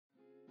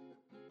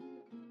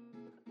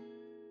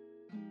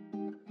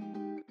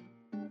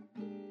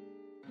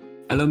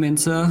Hello,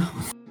 Mensa.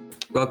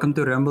 Welcome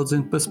to Rambles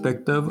in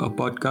Perspective, a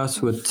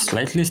podcast with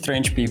slightly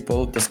strange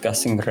people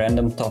discussing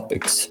random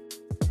topics.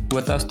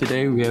 With us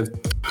today, we have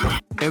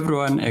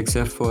everyone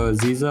except for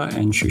Ziza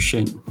and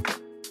Shushin.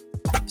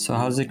 So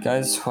how's it,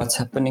 guys? What's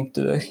happening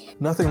today?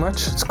 Nothing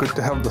much. It's good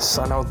to have the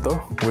sun out though,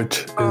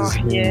 which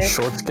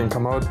shorts can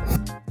come out,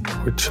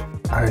 which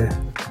I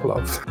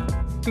love.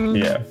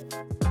 Yeah.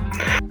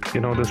 You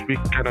know, this week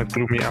kind of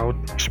threw me out.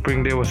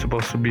 Spring day was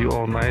supposed to be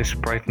all nice,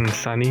 bright and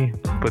sunny,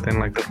 but then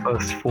like the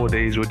first 4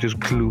 days were just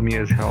gloomy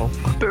as hell.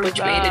 Which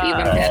made it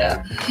even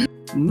better.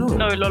 No.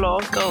 No, Lolo,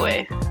 go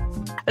away.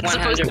 It's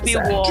supposed to be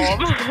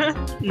warm.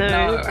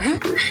 No.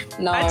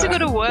 No. I had to go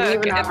to We work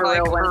even in have a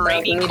like real winter.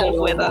 rainy, We need a cold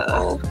real weather.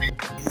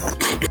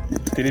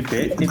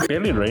 It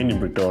barely rained in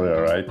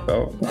Victoria, right?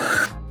 Though.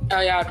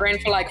 Oh yeah, it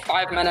rained for like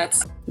 5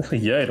 minutes.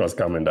 Yeah, it was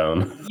coming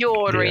down.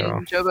 Your rain, Yeah.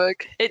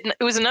 Joburg. It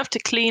was enough to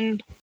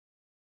clean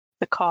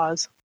the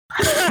cars.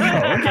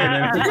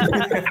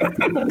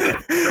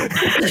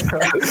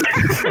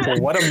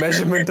 What a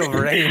measurement of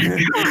rain.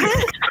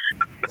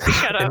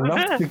 Shut up.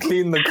 Enough to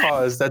clean the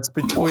cars. That's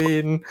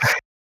between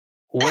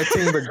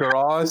wetting the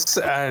grass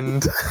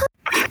and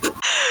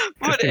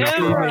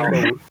Whatever.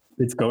 cleaning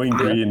It's going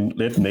green.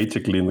 Let nature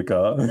clean the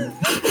car.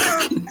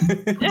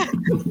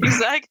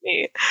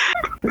 Exactly.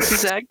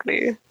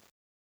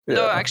 the...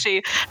 No,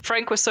 actually,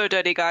 Frank was so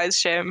dirty, guys.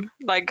 Shame.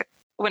 Like,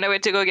 when I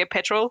went to go get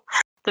petrol,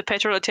 the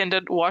petrol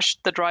attendant washed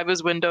the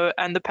driver's window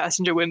and the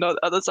passenger window on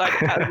the other side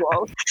as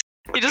well.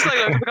 He just like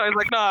looked at the guy,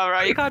 like, nah,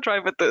 right, you can't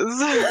drive with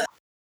this.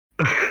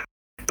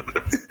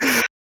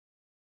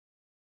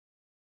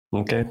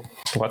 Okay.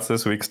 What's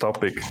this week's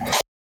topic?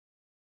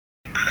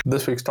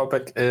 This week's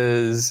topic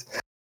is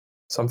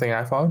something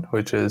I found,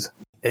 which is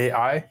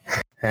AI.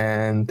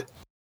 And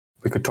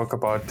we could talk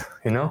about,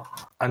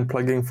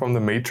 unplugging from the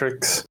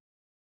matrix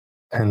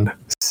and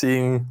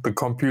seeing the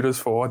computers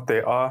for what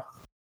they are.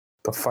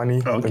 The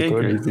funny, Okay, the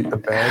good, crazy. the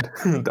bad,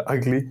 the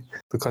ugly,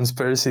 the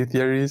conspiracy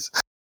theories,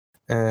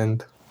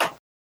 and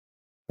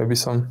maybe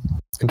some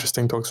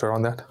interesting talks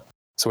around that.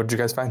 So what did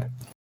you guys find?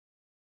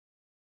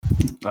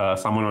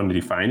 Someone want to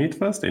define it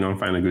first? They don't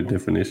find a good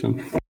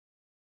definition.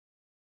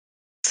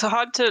 It's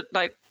hard to,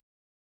 like,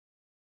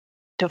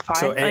 define.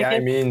 So I AI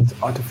guess. means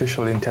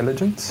artificial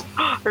intelligence?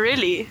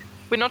 Really?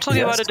 We're not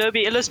talking Yes. about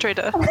Adobe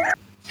Illustrator.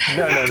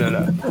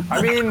 No.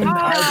 I mean,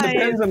 Why? it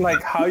depends on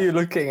like how you're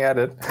looking at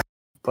it.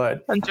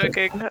 But I'm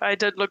joking. I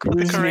did look for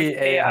the Usually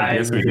correct AI I AI.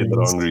 guess we did the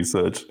wrong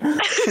research.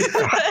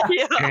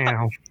 Yeah.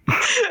 Damn.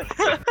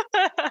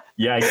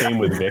 Yeah, I came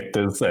with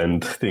vectors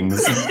and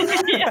things.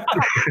 Yeah.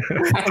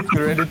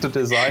 you're ready to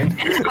design.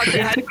 How to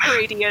add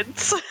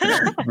gradients.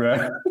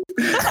 Bruh.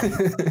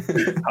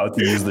 How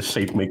to use the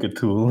ShapeMaker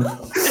tool.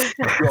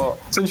 Well,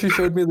 since you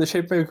showed me the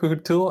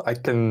ShapeMaker tool, I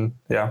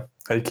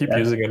keep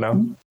using it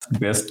now.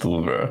 Best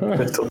tool, bro.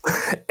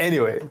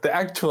 Anyway, the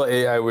actual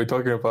AI we're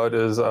talking about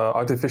is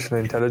artificial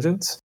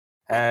intelligence.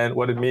 And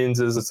what it means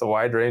is it's a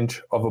wide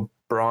range of a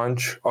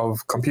branch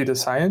of computer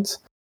science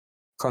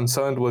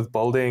concerned with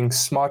building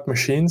smart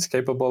machines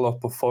capable of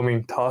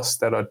performing tasks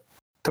that are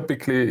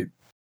typically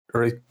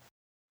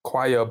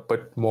require a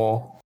bit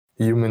more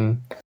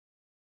human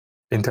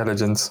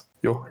intelligence.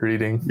 You're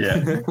reading.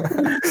 Yeah.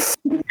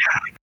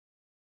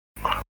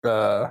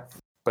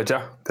 But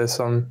yeah, there's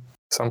some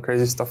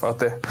crazy stuff out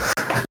there.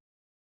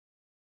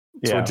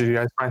 So Yeah. what did you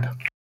guys find?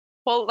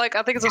 Well, like,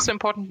 I think it's also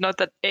important to note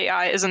that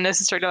AI isn't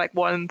necessarily like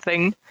one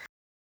thing.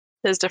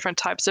 There's different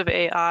types of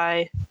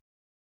AI,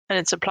 and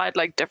it's applied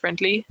like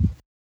differently.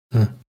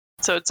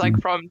 So it's like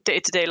from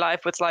day-to-day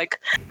life with like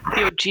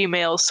your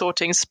Gmail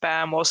sorting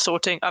spam or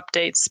sorting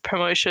updates,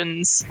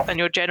 promotions, and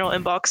your general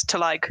inbox to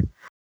like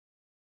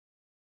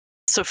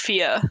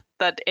Sophia,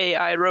 that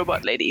AI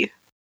robot lady.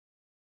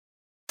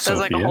 There's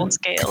like a Sophia? whole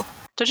scale.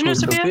 Did you know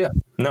Who's Sophia? Sophia?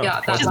 No.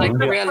 Yeah, that's She's like like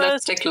the the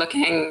realistic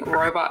looking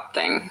robot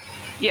thing.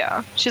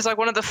 Yeah, she's like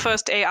one of the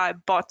first AI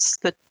bots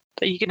that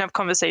you can have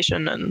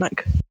conversation and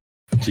like.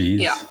 Jeez.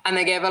 Yeah, and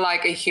they gave her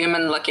like a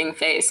human looking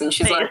face and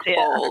she's Face, like yeah.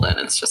 bald and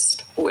it's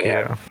just weird.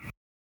 Yeah.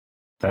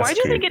 That's Why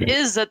do you think it creepy.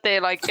 is that they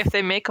like if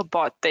they make a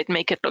bot, they'd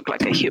make it look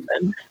like a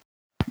human?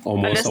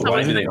 Almost. Unless So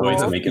why do they always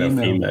someone- make it a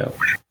female?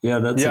 Yeah,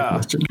 that's Yeah. a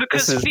question.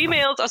 Because This is-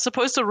 females are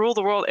supposed to rule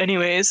the world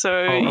anyway, so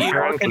Oh, you can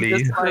apparently,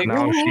 just like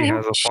now she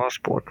has a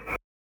passport.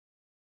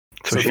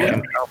 So she Sophia?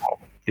 can travel.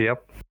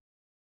 Yep.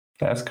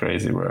 That's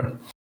crazy, bro.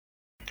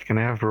 You can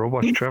have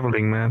robots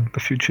traveling, man. The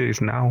future is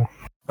now.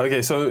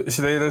 Okay, so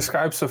they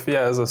describe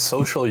Sophia as a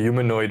social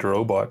humanoid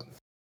robot.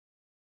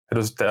 It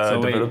was So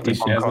wait, developed if in she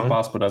Hong has a Kong.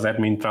 passport, does that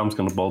mean Trump's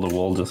gonna build a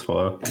wall just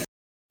for her?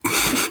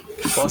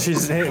 Well, she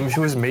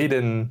was made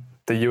in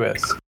the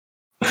US.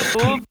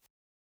 Oop.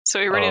 So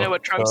we already Oh, know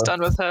what Trump's done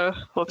with her.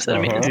 Whoops,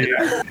 I didn't mean to do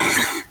that.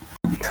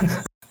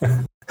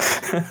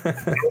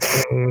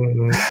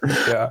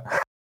 Yeah.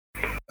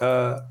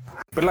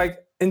 But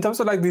like in terms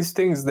of like these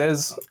things,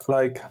 there's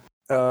like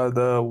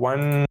the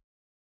one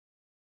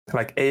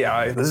like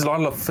AI. This is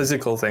not a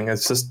physical thing.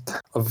 It's just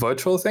a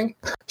virtual thing.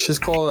 She's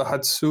called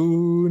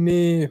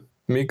Hatsune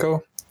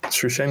Miku.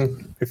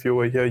 Shushin, if you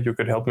were here, you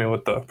could help me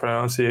with the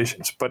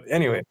pronunciations. But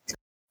anyway,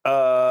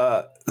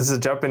 This is a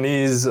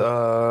Japanese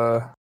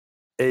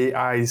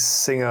AI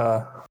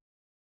singer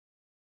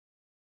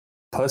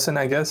person,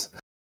 I guess,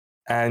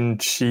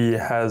 and she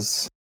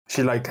has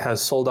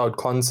sold out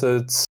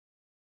concerts.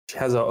 She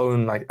has her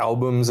own like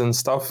albums and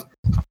stuff,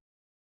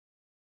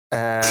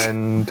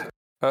 and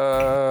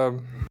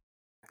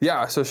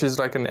yeah, so she's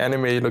like an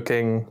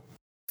anime-looking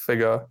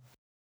figure.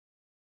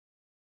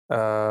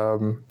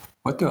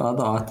 What do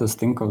other artists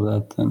think of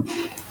that then?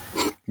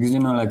 Because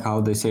like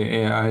how they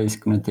say AI is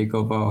going to take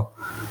over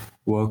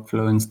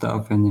workflow and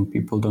stuff, and then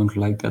people don't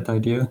like that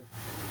idea.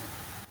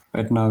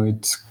 Right now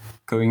it's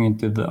going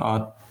into the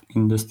art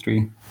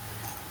industry,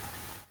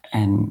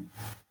 and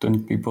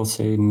don't people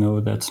say no,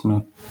 that's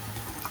not?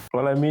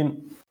 Well, I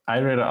mean, I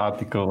read an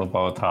article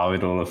about how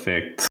it will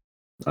affect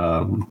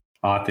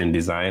art and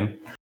design.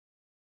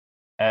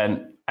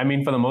 And I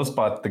mean, for the most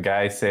part, the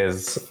guy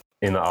says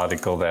in the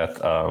article that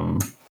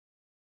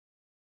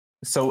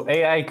so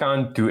AI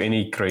can't do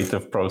any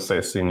creative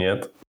processing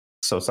yet.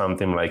 So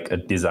something like a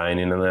design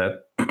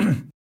internet.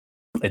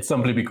 It's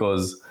simply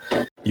because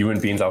human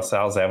beings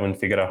ourselves haven't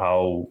figured out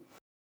how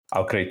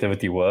our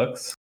creativity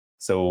works.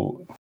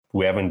 So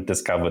we haven't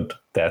discovered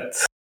that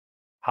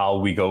how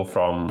we go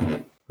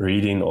from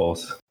reading or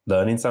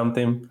learning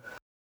something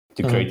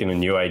to creating a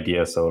new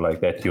idea. So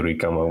like that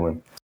eureka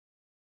moment.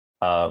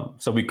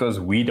 So because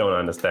we don't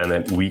understand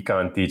it, we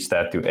can't teach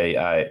that to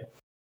AI.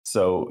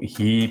 So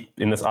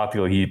in this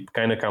article, he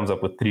kind of comes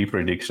up with 3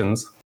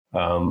 predictions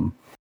for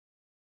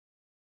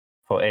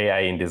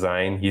AI in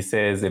design. He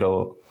says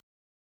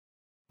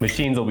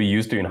machines will be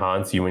used to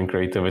enhance human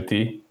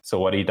creativity. So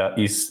what he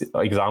does,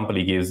 example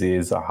he gives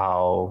is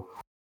how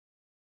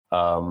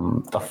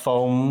a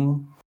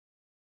foam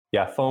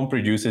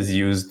producers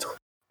used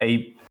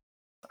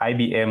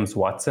IBM's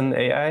Watson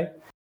AI.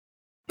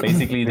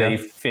 Basically, they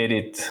fed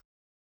it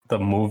the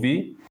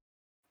movie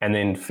and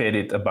then fed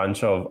it a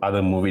bunch of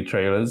other movie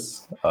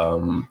trailers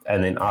and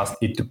then asked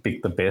it to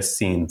pick the best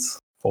scenes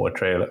for a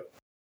trailer.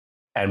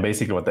 And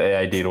basically what the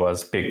AI did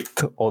was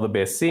picked all the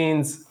best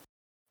scenes,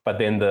 but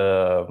then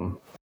the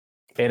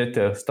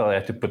editor still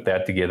had to put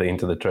that together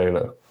into the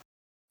trailer.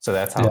 So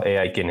that's how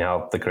AI can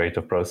help the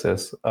creative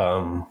process.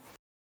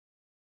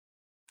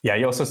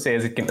 He also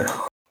says it can...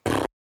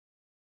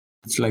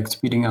 It's like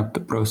speeding up the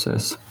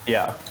process.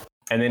 Yeah.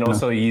 And then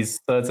also his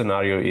third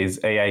scenario is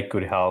AI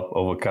could help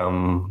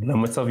overcome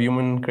limits of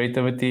human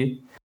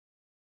creativity.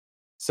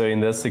 So in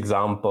this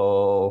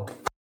example,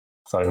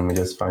 sorry, let me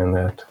just find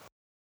that.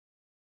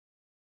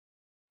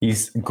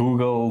 He's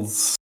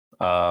Google's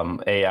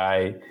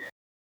AI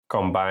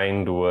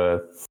combined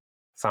with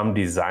some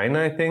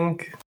designer, I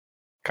think.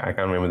 I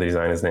can't remember the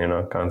designer's name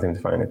now. Can't seem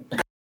to find it.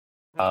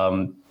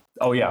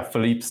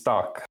 Philippe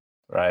Starck,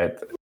 right?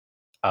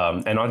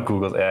 And not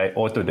Google's AI,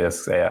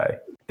 Autodesk's AI.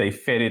 They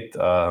fed it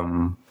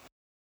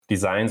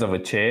designs of a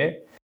chair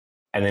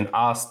and then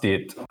asked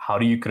it, how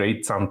do you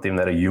create something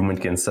that a human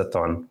can sit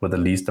on with the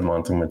least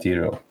amount of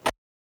material?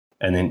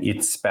 And then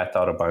it spat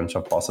out a bunch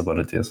of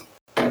possibilities.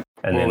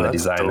 And then the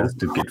designers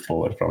took it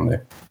forward from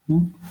there.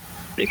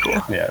 Pretty cool.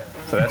 Yeah.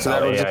 So that's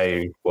how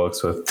AI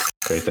works with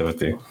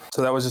creativity.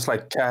 So that was just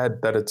like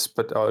CAD that it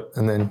spit out,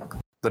 and then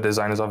the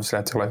designers obviously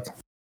had to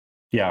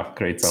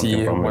create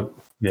something from it.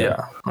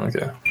 Yeah.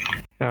 Okay.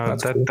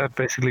 That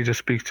basically just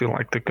speaks to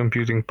like the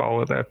computing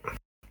power that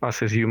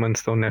us as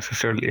humans don't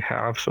necessarily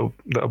have. So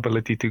the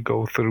ability to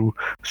go through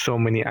so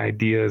many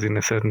ideas in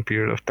a certain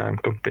period of time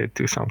compared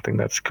to something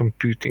that's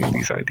computing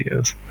these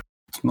ideas.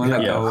 It's more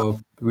like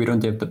we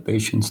don't have the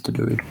patience to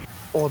do it.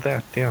 Or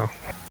that, yeah.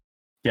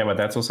 Yeah, but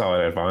that's also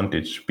our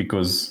advantage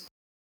because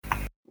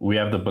we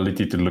have the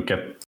ability to look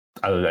at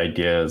other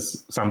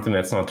ideas, something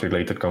that's not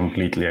related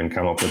completely, and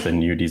come up with a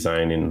new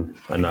design in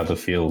another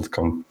field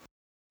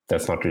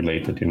that's not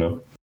related,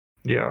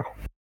 Yeah.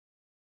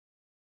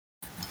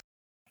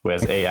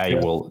 Whereas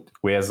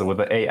with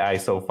the AI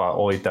so far,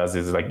 all it does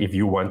is like, if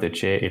you want a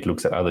chair, it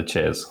looks at other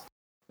chairs.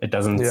 It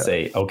doesn't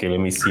say, okay, let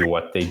me see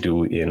what they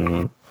do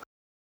in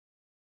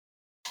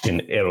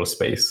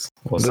aerospace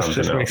or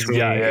something else.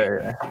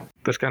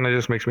 This kind of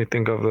just makes me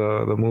think of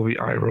the movie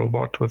I,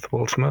 Robot with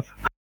Will Smith,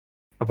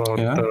 about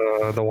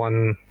the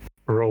one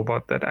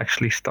robot that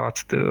actually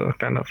starts to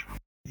kind of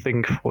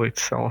think for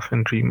itself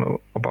and dream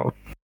about,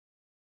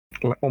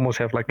 almost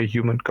have like a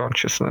human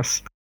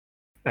consciousness.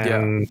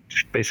 And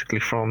basically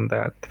from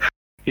that,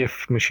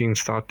 if machines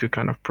start to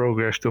kind of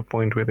progress to a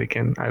point where they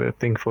can either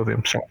think for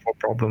themselves or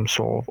problem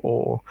solve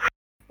or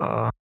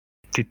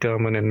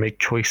determine and make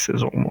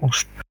choices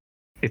almost,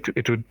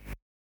 it would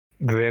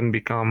then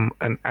become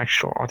an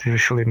actual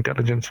artificial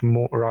intelligence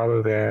more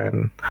rather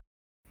than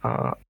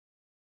a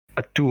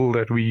tool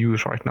that we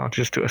use right now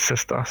just to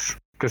assist us.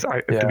 Because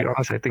to be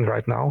honest, I think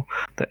right now,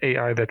 the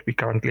AI that we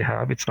currently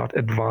have, it's not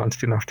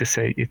advanced enough to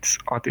say it's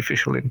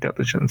artificial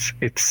intelligence.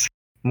 It's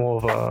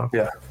more of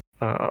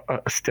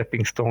a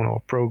stepping stone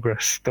or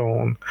progress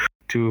stone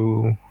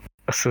to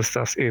assist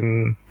us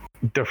in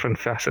different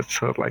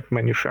facets of like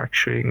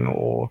manufacturing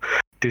or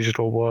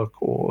digital work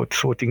or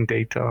sorting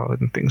data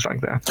and things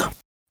like that.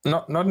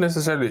 Not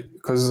necessarily,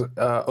 because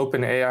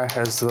OpenAI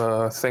has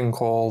a thing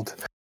called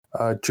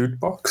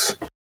Jukebox,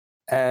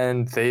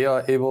 and they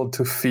are able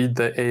to feed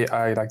the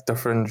AI like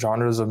different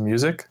genres of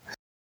music,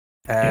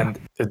 and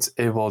it's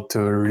able to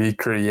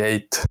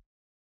recreate.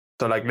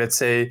 So, like, let's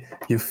say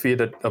you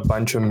feed it a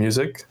bunch of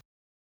music,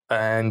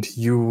 and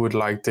you would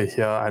like to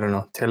hear, I don't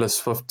know, Taylor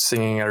Swift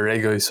singing a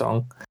reggae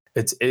song.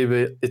 It's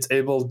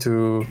able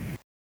to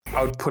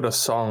output a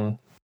song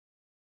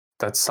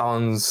that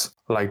sounds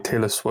like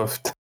Taylor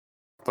Swift,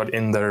 but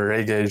in the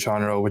reggae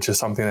genre, which is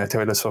something that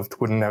Taylor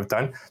Swift wouldn't have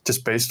done,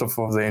 just based off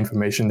of the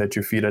information that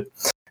you feed it.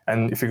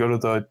 And if you go to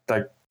the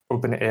like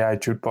OpenAI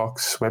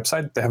Jukebox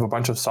website, they have a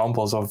bunch of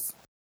samples of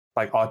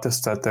like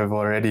artists that they've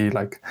already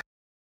like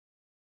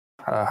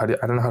I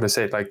don't know how to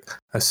say it, like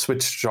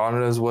switched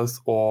genres with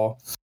or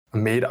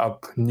made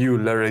up new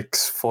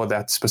lyrics for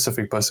that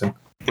specific person,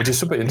 which is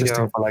super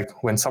interesting for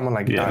like when someone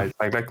like dies,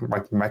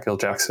 like Michael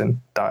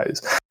Jackson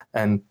dies,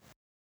 and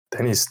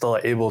then he's still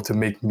able to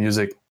make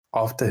music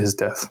after his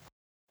death,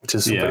 which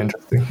is super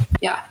interesting.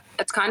 Yeah,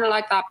 it's kind of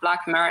like that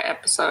Black Mirror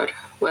episode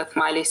with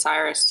Miley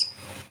Cyrus,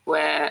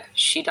 where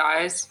she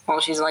dies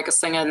while she's like a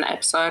singer in the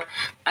episode,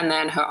 and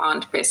then her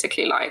aunt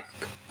basically like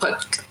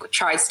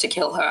tries to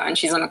kill her, and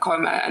she's in a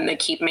coma, and they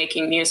keep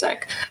making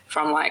music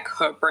from like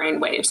her brain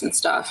waves and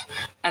stuff,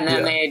 and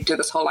then they do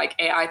this whole like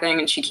AI thing,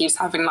 and she keeps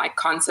having like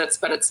concerts,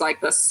 but it's like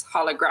this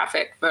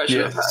holographic version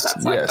of her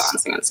that's like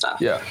dancing and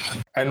stuff. Yeah,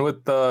 and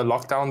with the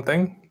lockdown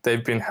thing,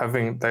 they've been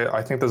having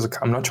I think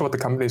I'm not sure what the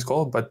company's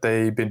called, but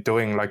they've been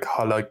doing like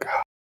I don't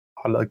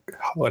know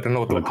what the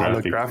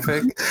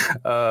holographic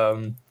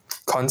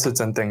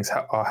concerts and things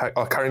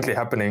are currently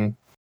happening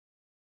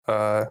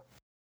I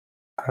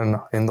don't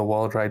know, in the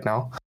world right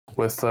now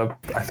with I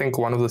think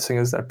one of the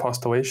singers that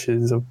passed away,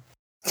 she's a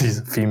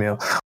female.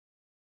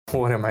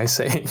 What am I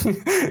saying?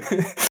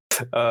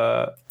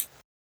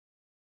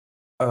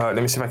 Let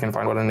me see if I can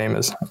find what her name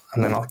is,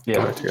 and then I'll get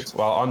back to it.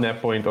 Well, on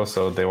that point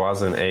also, there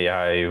was an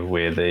AI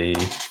where they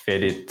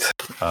fed it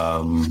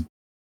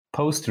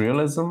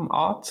post-realism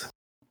art,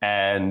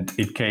 and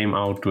it came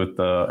out with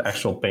the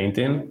actual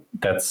painting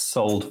that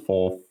sold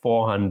for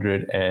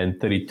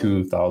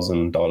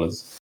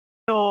 $432,000.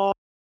 Oh.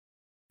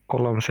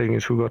 All I'm saying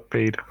is who got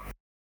paid.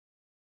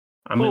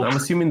 I mean, I'm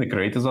assuming the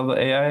creators of the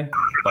AI,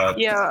 but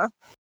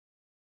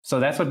so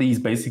that's what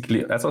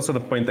that's also the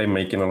point they're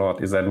making a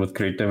lot, is that with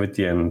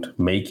creativity and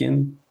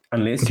making,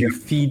 unless you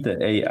feed the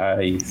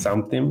AI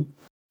something,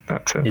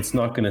 it's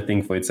not going to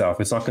think for itself.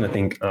 It's not going to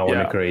think, I want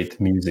to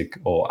create music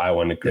or I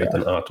want to create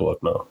an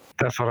artwork now.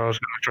 That's what I was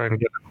going to try and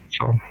get at.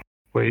 So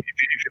if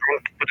you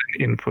don't put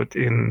an input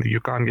in, you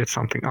can't get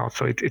something out.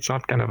 So it's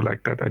not kind of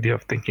like that idea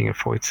of thinking it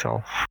for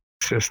itself.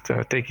 It's just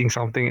taking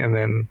something and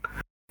then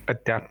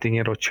adapting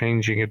it or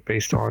changing it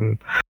based on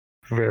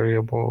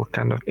variable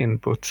kind of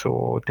inputs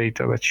or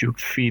data that you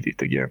feed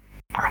it again.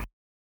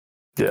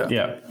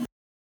 Yeah.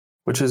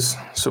 Which is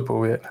super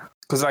weird.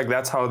 Because like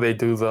that's how they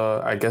do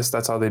the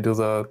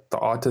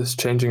artist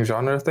changing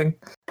genre thing,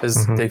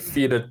 is they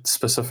feed it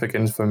specific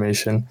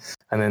information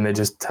and then they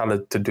just tell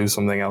it to do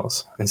something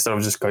else instead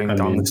of just going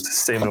down the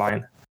same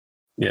line.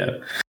 Yeah.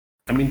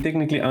 I mean,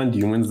 technically, aren't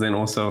humans then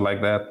also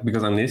like that?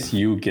 Because unless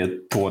you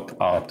get taught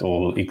art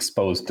or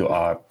exposed to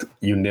art,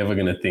 you're never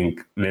going to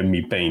think, let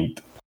me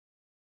paint.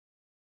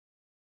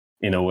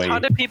 In a way. How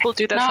do people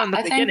do that from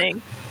the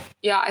beginning?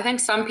 I think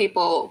some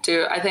people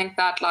do. I think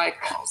that like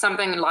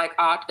something like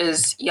art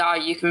is,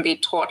 you can be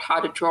taught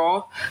how to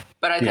draw,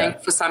 but I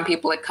think for some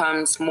people it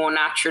comes more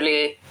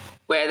naturally,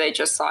 where they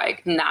just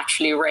like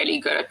naturally really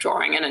good at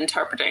drawing and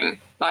interpreting,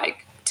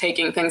 like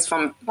taking things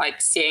from like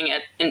seeing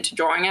it into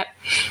drawing it.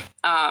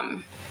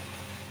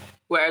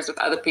 Whereas with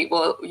other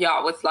people,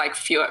 with like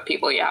fewer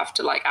people, you have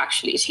to like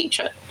actually teach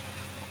it.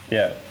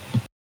 Yeah.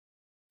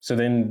 So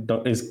then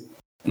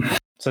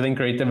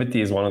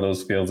creativity is one of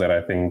those fields that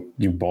I think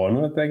you're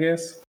born with, I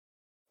guess.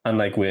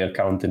 Unlike where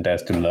accountant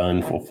has to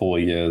learn for 4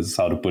 years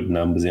how to put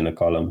numbers in a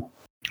column.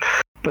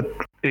 But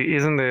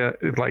isn't there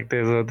like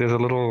there's a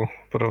little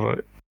bit of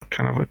a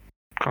kind of a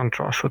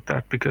contrast with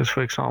that? Because,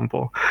 for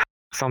example,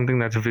 something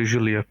that's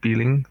visually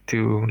appealing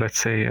to, let's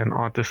say, an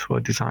artist or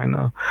a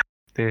designer,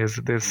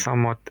 there's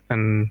somewhat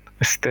an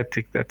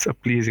aesthetic that's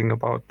pleasing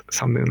about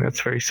something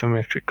that's very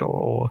symmetrical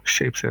or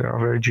shapes that are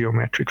very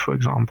geometric, for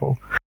example.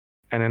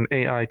 And an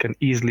AI can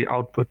easily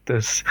output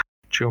this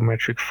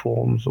geometric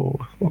forms or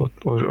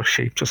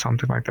shapes or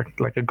something like that,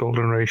 like a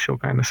golden ratio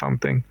kind of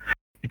something.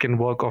 You can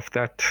work off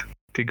that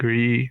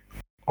degree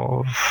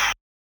of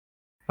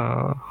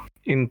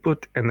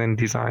input and then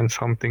design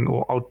something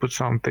or output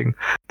something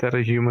that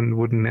a human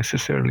wouldn't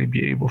necessarily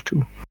be able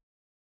to.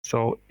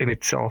 So in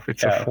itself,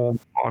 it's a form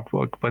of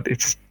artwork, but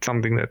it's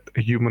something that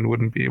a human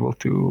wouldn't be able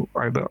to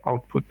either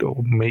output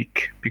or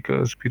make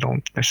because we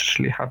don't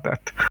necessarily have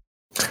that.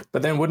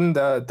 But then wouldn't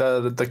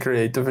the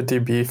creativity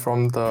be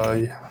from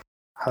the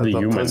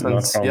human, person's,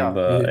 not from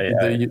the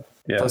AI.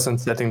 The person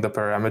setting the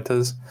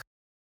parameters?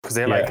 Because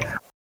they're like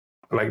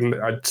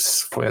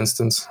just, for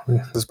instance,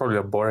 this is probably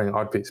a boring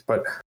art piece,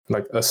 but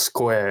like a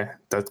square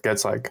that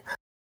gets like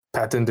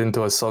patterned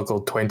into a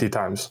circle 20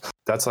 times.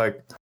 That's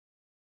like,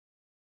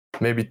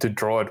 maybe to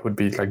draw it would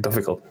be like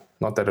difficult.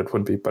 Not that it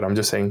would be, but I'm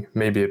just saying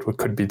maybe it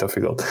could be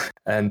difficult.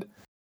 And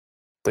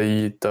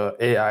the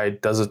AI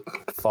does it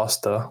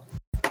faster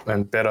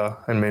and better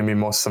and maybe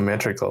more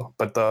symmetrical.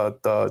 But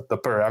the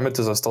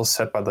parameters are still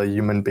set by the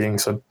human being.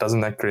 So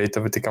doesn't that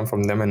creativity come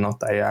from them and not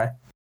the AI?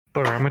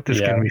 Parameters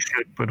can be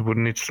set, but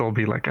wouldn't it still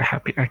be like a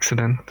happy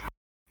accident?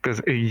 Because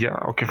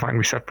okay, fine,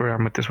 we set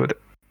parameters, but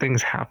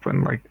things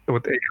happen like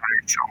with AI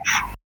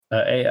itself.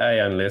 AI,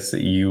 unless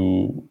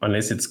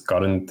it's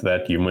gotten to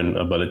that human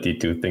ability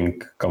to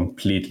think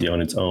completely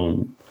on its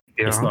own,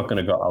 it's not going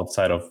to go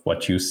outside of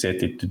what you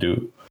set it to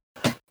do.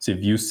 So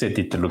if you set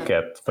it to look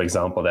at, for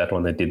example, that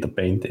one that did the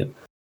painting,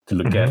 to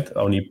look at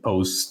only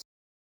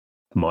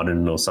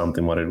post-modern or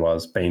something, what it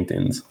was,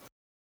 paintings,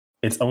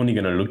 it's only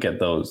going to look at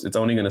those. It's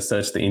only going to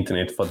search the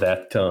internet for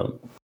that term.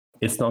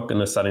 It's not going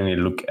to suddenly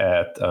look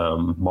at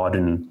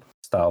modern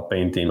style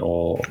painting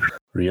or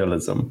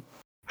realism.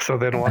 So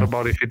then what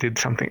about if you did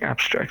something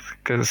abstract?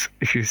 Because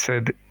if you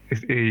said,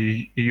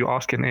 you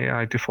ask an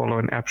AI to follow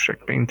an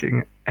abstract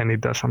painting and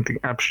it does something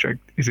abstract,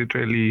 is it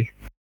really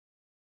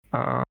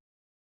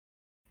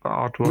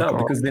artwork? No,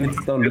 because then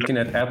it's not looking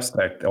at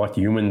abstract, what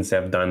humans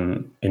have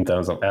done in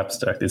terms of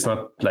abstract. It's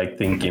not like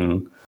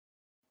thinking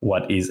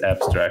what is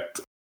abstract.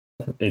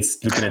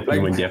 It's looking at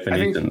human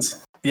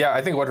definitions.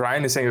 I think what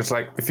Ryan is saying is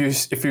like if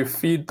you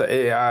feed the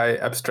AI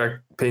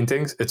abstract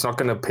paintings, it's not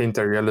going to paint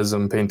a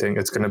realism painting.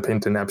 It's going to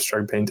paint an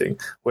abstract painting.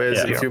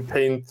 Whereas if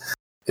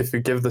you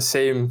give the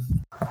same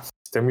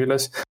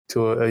stimulus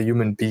to a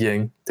human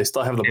being, they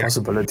still have the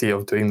possibility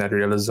of doing that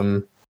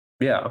realism.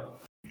 Yeah.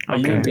 A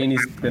human being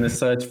is going to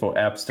search for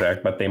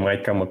abstract, but they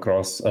might come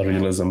across a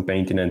realism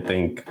painting and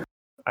think,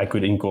 I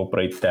could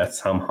incorporate that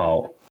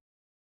somehow.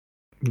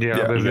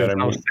 There's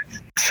no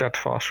set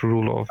fast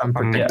rule of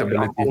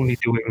unpredictability. I'm only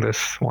doing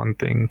this one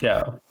thing.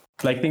 Yeah.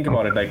 Like think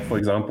about it. Like for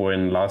example,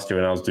 last year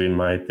when I was doing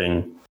my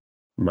thing,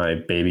 my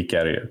baby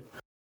carrier,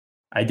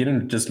 I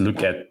didn't just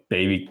look at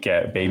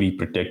baby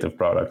protective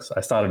products.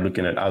 I started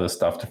looking at other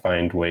stuff to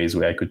find ways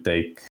where I could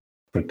take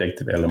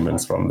protective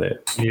elements from there.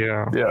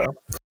 Yeah.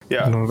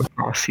 The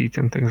car seat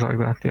and things like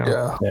that.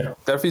 Yeah.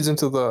 That feeds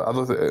into the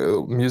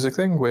other music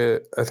thing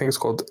where I think it's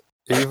called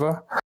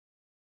Ava.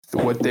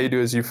 What they do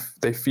is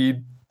they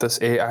feed this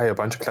AI a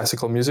bunch of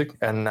classical music,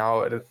 and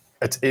now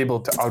it's able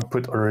to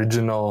output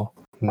original,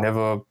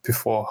 never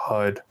before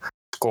heard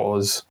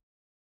scores.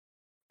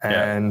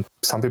 And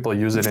some people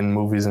use it in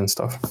movies and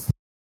stuff.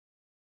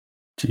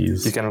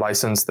 Jeez. You can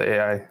license the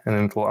AI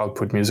and it will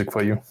output music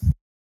for you.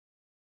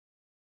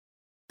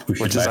 We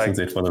should license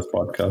it for this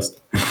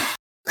podcast.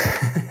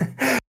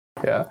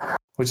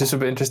 Which is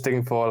super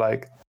interesting for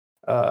like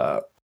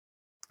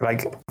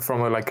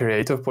from a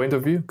creative point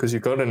of view, because you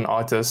go to an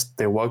artist,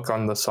 they work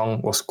on the song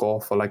or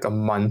score for like a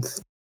month,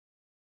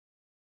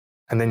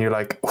 and then you're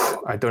like,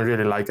 I don't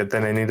really like it.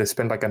 Then they need to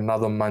spend like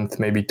another month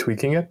maybe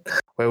tweaking it.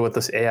 Where with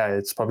this AI,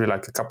 it's probably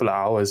like a couple of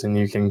hours and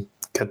you can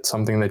get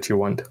something that you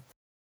want.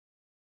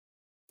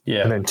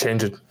 Yeah, and then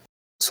change it.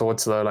 So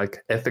what's the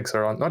like ethics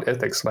around? Not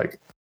ethics, like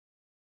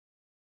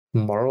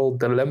moral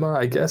dilemma,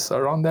 I guess,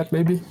 around that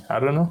maybe. I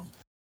don't know.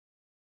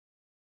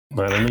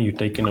 You're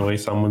taking away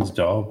someone's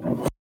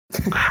job.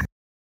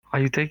 Are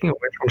you taking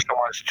away from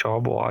someone's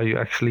job, or are you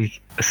actually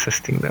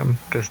assisting them?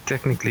 Because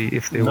technically,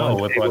 if they what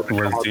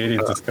was Jerry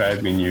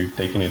describing, you're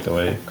taking it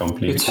away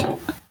completely.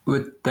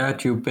 With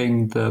that, you're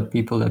paying the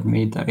people that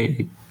made the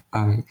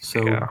AI.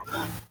 So you're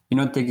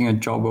not taking a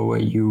job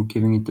away, you're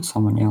giving it to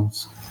someone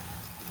else.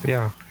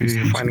 Yeah,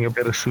 you're finding a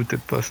better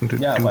suited person to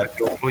do but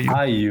it for you.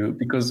 Are you?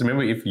 Because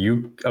remember, if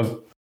you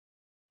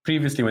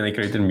previously when they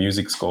created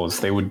music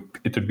scores, it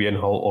would be a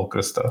whole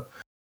orchestra.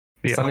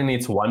 Yeah. Suddenly,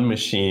 it's one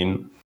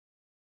machine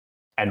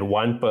and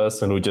one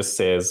person who just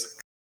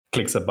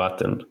clicks a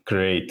button,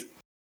 create.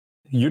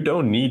 You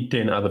don't need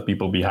 10 other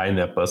people behind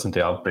that person to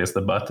help press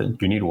the button.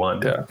 You need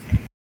one. Yeah.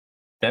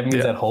 That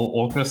means that whole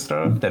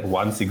orchestra that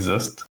once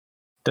existed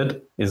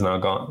is now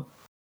gone.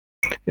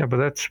 Yeah, but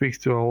that speaks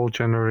to a whole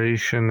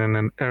generation and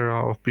an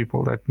era of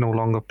people that no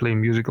longer play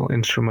musical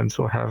instruments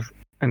or have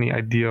any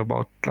idea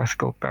about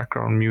classical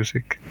background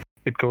music.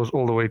 It goes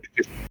all the way to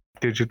just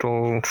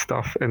digital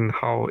stuff and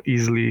how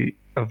easily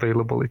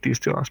available it is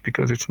to us,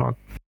 because it's not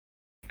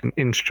an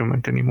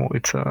instrument anymore.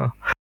 It's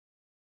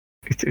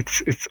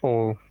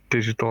all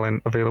digital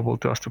and available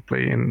to us to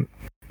play in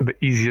the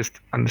easiest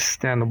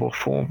understandable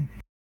form.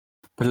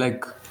 But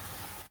like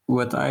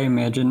what I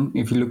imagine,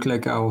 if you look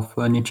like our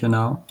furniture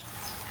now,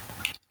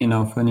 in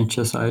our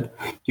furniture side,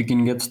 you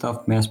can get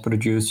stuff mass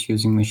produced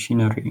using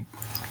machinery,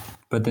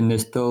 but then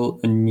there's still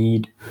a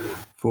need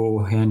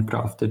for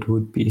handcrafted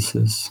wood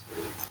pieces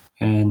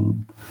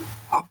and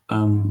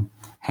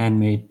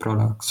handmade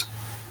products.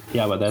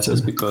 Yeah, but that's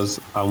just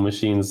because our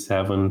machines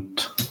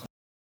haven't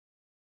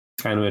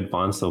kind of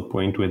advanced to a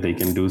point where they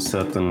can do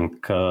certain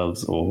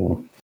curves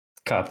or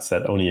cuts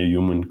that only a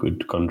human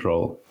could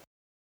control.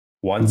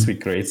 Once we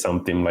create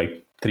something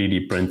like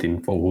 3D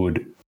printing for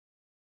wood,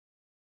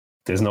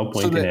 there's no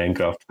point in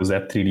handcraft, because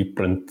that 3D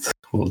print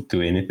will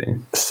do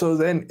anything. So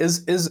then,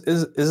 is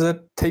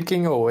it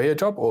taking away a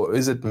job, or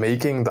is it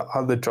making the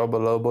other job a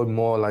little bit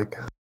more like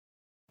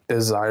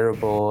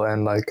desirable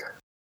and like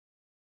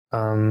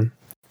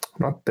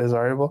not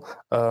desirable?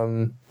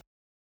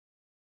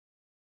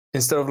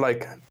 Instead of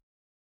like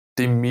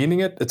demeaning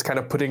it, it's kind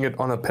of putting it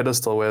on a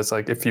pedestal where it's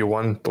like, if you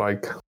want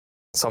like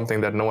something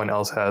that no one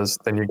else has,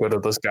 then you go to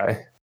this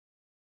guy.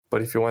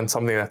 But if you want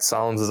something that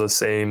sounds the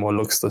same or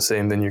looks the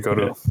same, then you go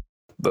to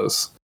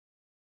this.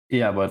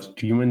 Yeah, but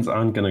humans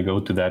aren't going to go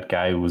to that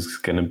guy who's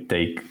going to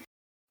take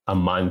a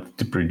month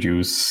to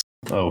produce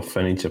a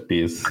furniture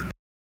piece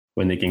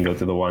when they can go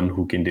to the one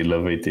who can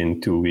deliver it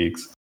in 2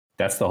 weeks.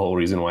 That's the whole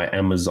reason why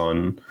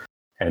Amazon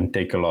and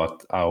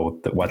Takealot are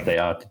what they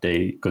are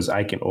today, because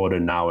I can order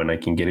now and I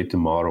can get it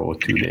tomorrow or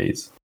 2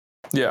 days.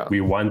 Yeah.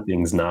 We want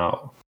things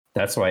now.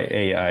 That's why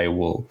AI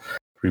will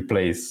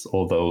replace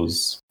all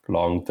those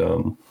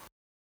long-term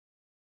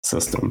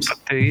systems. But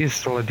there is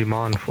still a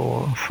demand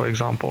for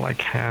example, like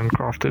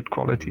handcrafted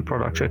quality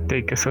products that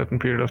take a certain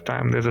period of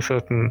time. There's a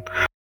certain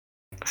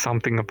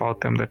something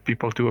about them that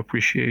people do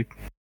appreciate.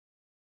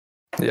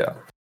 Yeah.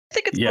 I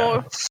think it's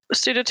more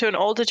suited to an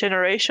older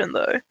generation,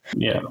 though.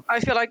 Yeah. I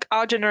feel like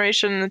our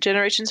generation, the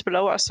generations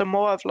below us, are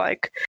more of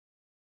like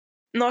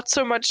not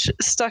so much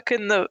stuck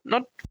in the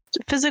not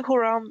physical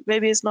realm.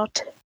 Maybe it's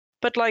not,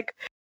 but like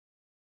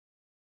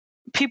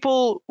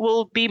people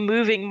will be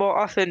moving more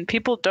often.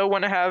 People don't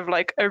want to have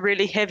like a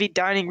really heavy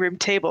dining room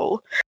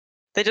table.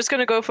 They're just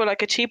going to go for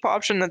like a cheaper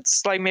option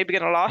that's like maybe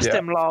going to last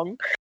them long,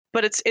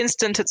 but it's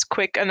instant, it's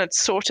quick, and it's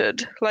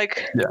sorted.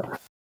 Like,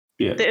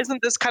 there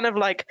isn't this kind of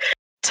like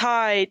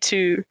tie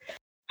to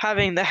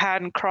having the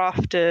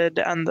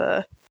handcrafted and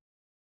the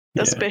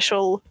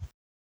special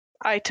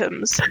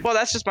items. Well,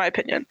 that's just my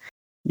opinion.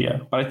 Yeah,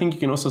 but I think you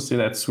can also see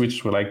that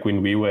switch like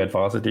when we were at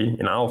varsity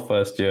in our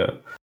first year.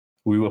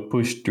 We were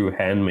pushed to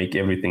hand make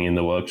everything in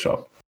the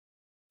workshop.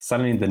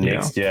 Suddenly the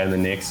next year and the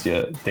next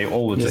year, they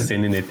all were just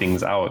sending their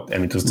things out,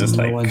 and it was just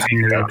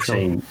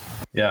change.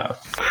 Yeah.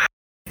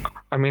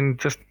 I mean,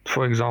 just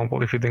for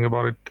example, if you think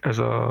about it as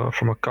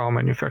from a car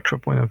manufacturer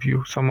point of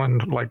view, someone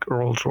like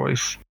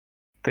Rolls-Royce,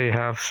 they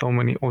have so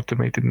many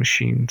automated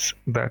machines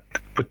that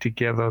put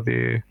together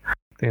the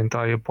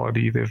entire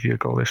body, their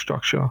vehicle, their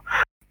structure.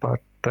 But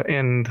the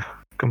end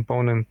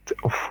component,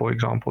 for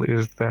example,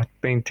 is that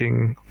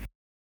painting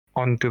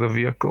onto the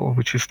vehicle,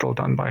 which is still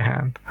done by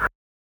hand.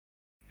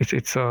 It's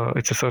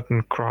a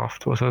certain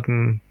craft or a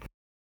certain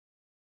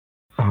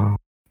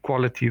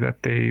quality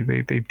that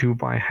they do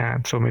by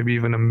hand. So maybe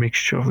even a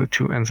mixture of the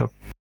two ends up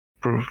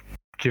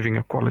giving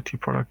a quality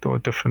product or a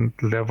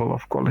different level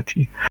of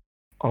quality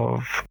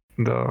of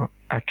the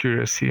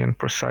accuracy and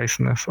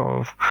preciseness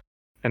of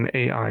an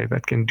AI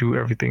that can do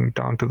everything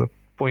down to the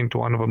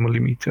 0.1 of a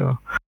millimeter,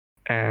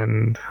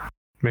 and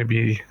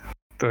maybe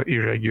the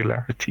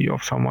irregularity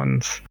of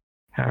someone's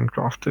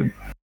handcrafted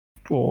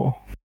or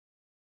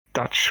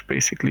touch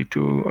basically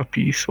to a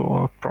piece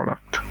or a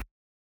product.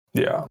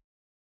 Yeah.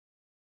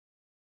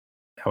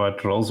 How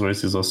about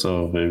Rolls-Royce is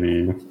also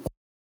maybe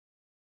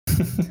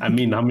I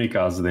mean, how many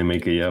cars do they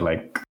make a year?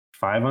 Like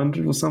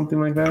 500 or something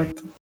like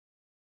that?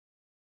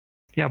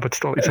 Yeah, but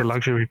still, it's a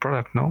luxury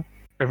product, no?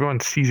 Everyone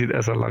sees it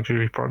as a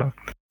luxury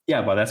product.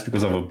 Yeah, but that's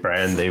because of a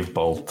brand they've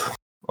built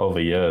over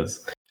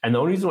years. And the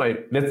only reason why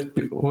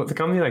the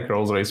company like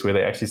Rolls-Royce, where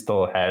they actually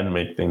still hand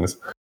make things,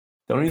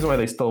 the only reason why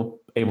they're still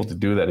able to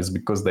do that is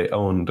because they're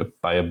owned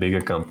by a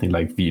bigger company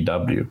like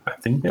VW. I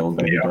think they're owned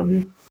by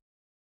VW.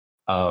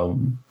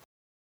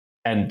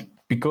 And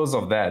because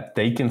of that,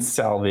 they can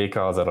sell their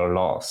cars at a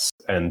loss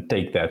and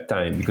take that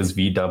time because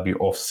VW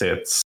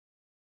offsets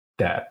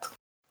that.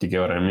 Do you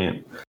get what I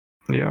mean?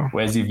 Yeah.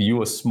 Whereas if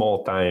you're a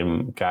small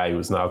time guy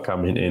who's now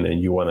coming in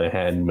and you want to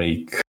hand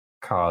make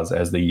cars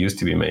as they used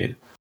to be made,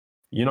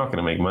 you're not going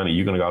to make money.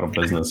 You're going to go out of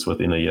business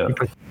within a year.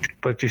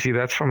 But you see,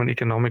 that's from an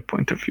economic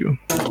point of view.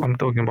 I'm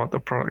talking about the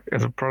product.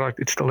 As a product,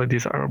 it's still a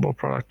desirable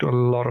product to a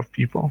lot of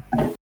people.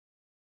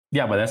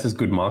 Yeah, but that's just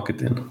good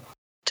marketing.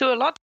 To a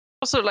lot,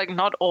 also like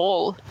not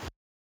all.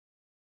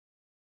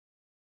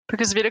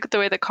 Because if you look at the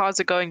way the cars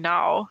are going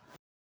now,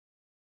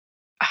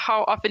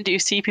 how often do you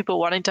see people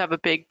wanting to have a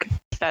big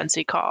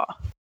fancy car?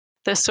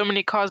 There's so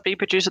many cars being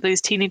produced with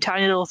these teeny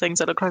tiny little things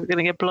that look like they're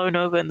going to get blown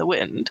over in the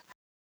wind.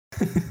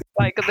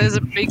 Like there's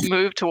a big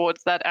move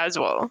towards that as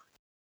well.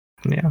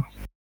 Yeah.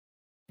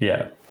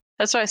 Yeah.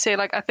 That's why I say,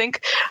 like, I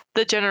think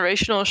the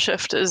generational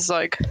shift is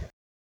like,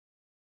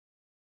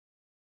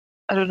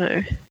 I don't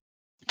know,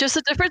 just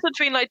the difference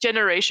between like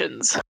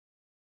generations.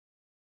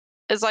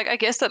 Is like, I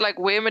guess that like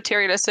we're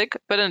materialistic,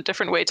 but in a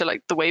different way to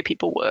like the way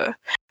people were.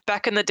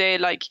 Back in the day,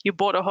 like you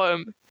bought a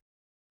home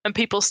and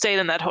people stayed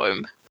in that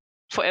home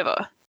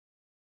forever.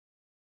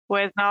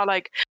 Whereas now,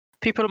 like,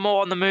 people are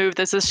more on the move.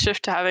 There's this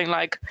shift to having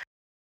like,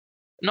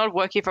 not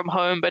working from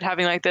home, but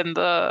having like then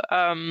the,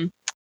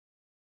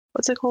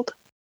 what's it called?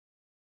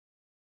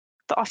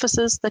 The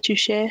offices that you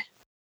share.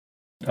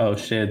 Oh,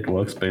 shared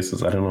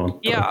workspaces. I don't know.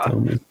 Yeah.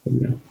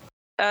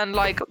 And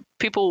like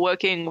people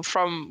working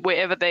from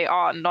wherever they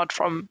are, not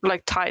from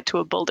like tied to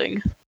a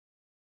building.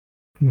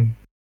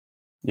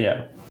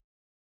 Yeah.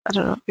 I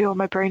don't know. Yo,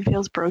 my brain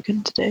feels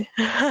broken today.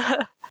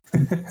 Yeah,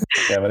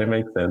 but it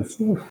makes sense.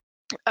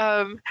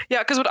 Yeah,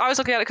 because what I was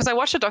looking at, because I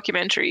watched a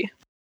documentary,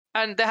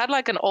 and they had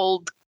like an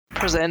old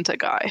presenter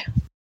guy,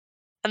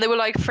 and they were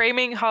like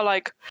framing how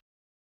like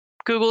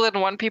Google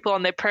didn't want people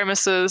on their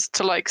premises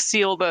to like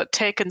steal the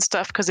tech and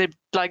stuff because they're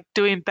like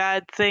doing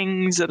bad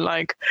things, and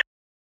like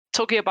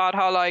talking about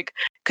how like,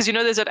 because you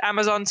know there's an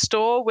Amazon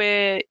store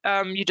where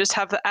you just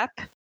have the app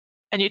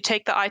and you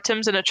take the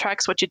items and it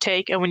tracks what you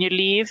take, and when you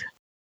leave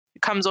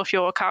it comes off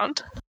your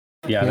account.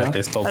 Yeah, that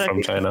they stole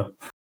from China.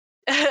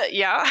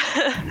 Yeah.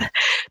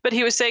 But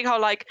he was saying how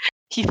like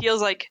he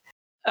feels like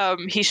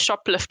he's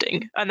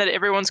shoplifting, and that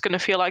everyone's going to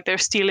feel like they're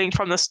stealing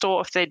from the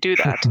store if they do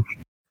that.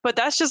 But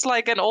that's just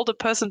like an older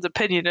person's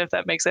opinion, if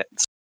that makes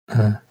sense.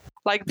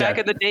 Like back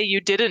in the day, you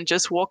didn't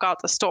just walk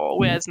out the store,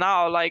 whereas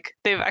now, like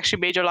they've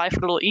actually made your life a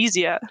little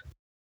easier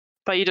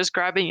by you just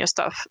grabbing your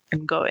stuff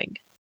and going.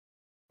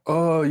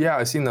 Oh yeah,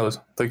 I've seen those.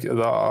 Like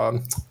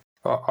the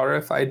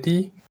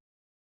RFID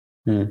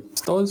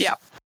stores.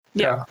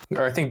 Yeah.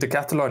 Or I think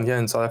Decathlon here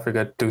in South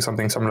Africa do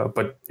something similar,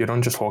 but you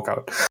don't just walk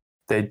out.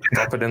 They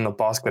drop it in the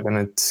basket and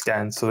it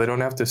scans. So they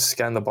don't have to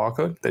scan the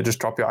barcode. They just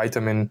drop your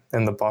item in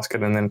the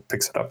basket and then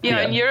picks it up.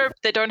 Yeah, in Europe,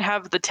 they don't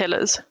have the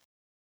tellers.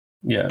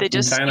 Yeah, they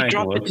just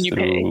drop it and you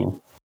pay.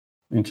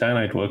 In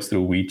China, it works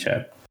through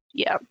WeChat.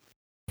 Yeah.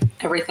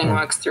 Everything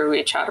works through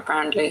WeChat,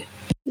 apparently.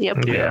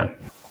 Yep. Yeah.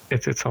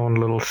 It's its own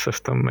little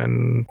system,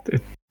 and they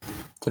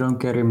don't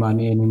carry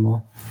money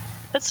anymore.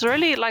 It's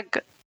really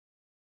like,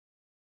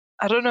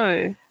 I don't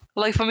know.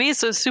 Like for me,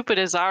 it's a super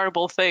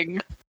desirable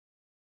thing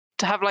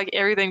to have like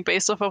everything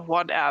based off of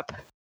one app.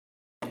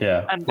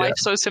 Yeah. And life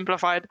so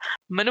simplified.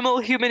 Minimal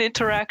human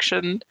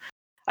interaction.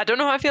 I don't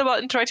know how I feel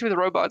about interacting with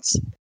robots.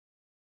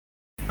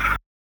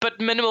 But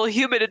minimal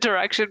human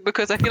interaction,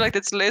 because I feel like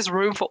there's less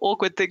room for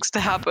awkward things to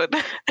happen.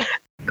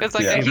 Because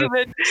like a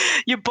human,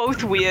 you're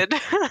both weird.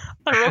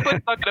 A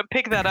robot's not going to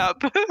pick that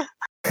up.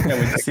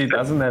 Yeah, but see,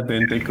 doesn't that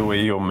then take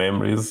away your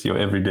memories, your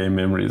everyday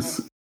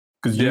memories?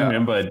 Because you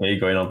remember a day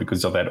going on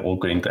because of that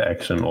awkward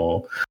interaction,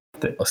 or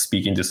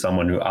speaking to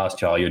someone who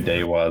asked you how your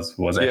day was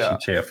actually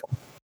cheerful.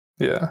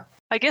 Yeah.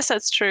 I guess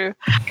that's true.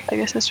 I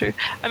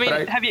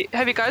mean, have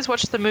you guys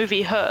watched the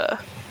movie Her?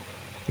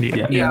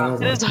 Yeah.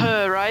 It is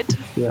Her, right?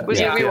 Yeah.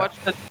 We watched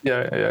it.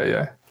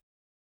 Yeah.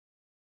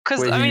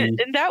 Because I mean,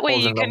 in that way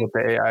you can. With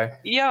the AI.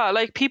 Yeah,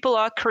 like people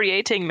are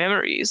creating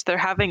memories. They're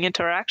having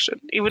interaction,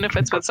 even if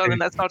it's with something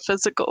that's not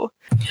physical.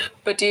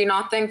 But do you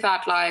not think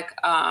that like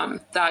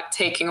that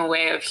taking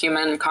away of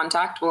human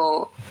contact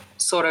will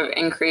sort of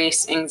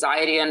increase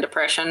anxiety and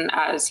depression,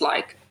 as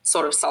like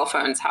sort of cell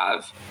phones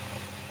have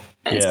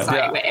in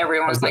society, where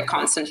everyone's like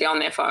constantly on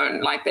their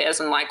phone? Like there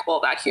isn't like all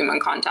that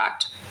human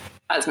contact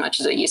as much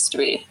as it used to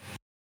be.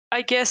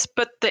 I guess,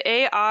 but the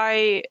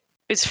AI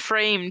is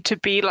framed to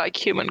be like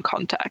human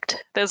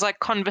contact. There's like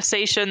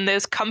conversation,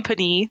 there's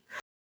company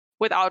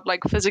without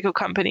like physical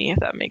company, if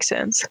that makes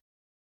sense.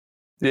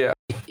 Yeah.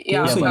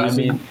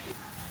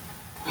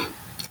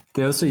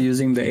 They're also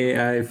using the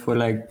AI for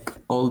like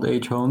old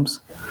age homes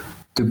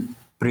to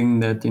bring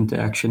that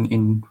interaction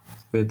in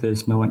where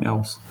there's no one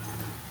else,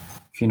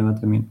 if you know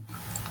what I mean.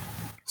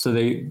 So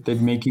they're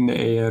making the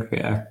AI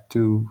react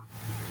to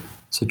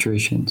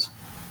situations.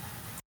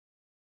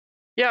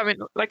 Yeah, I mean,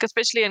 like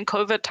especially in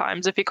COVID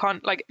times, if you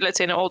can't, like, let's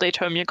say in an old age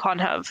home, you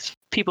can't have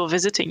people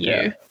visiting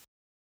you.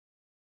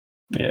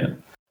 Yeah.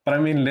 But I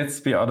mean, let's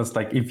be honest,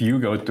 like if you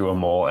go to a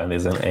mall and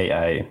there's an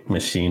AI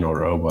machine or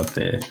robot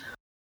there,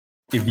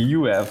 if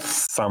you have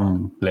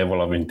some level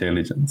of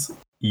intelligence,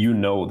 you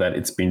know that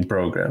it's been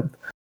programmed.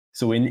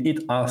 So when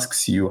it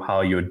asks you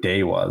how your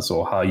day was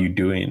or how you're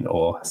doing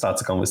or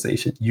starts a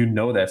conversation, you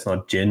know that's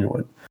not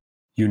genuine.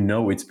 You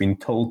know it's been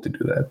told to do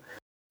that.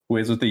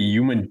 Whereas with a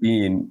human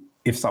being,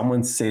 if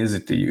someone says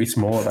it to you, it's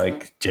more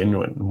like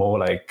genuine, more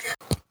like,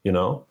 you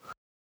know.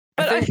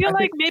 But I feel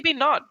like maybe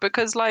not,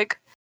 because like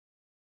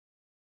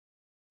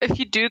if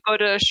you do go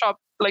to a shop,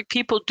 like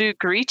people do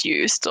greet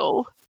you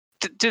still.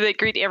 Do they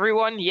greet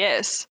everyone?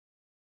 Yes.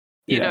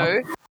 You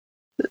know?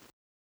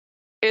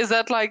 Is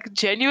that like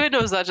genuine,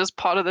 or is that just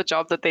part of the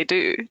job that they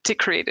do to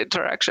create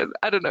interaction?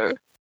 I don't know.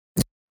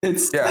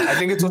 I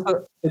think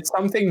it's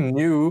something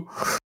new.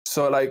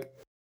 So like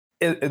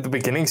at the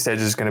beginning stage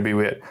is going to be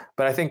weird,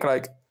 but I think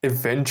like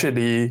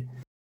eventually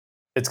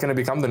it's going to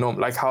become the norm.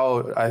 Like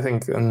how I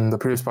think in the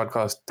previous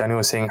podcast, Danny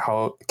was saying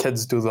how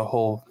kids do the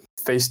whole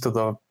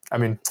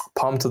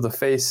palm to the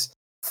face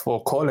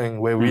for calling,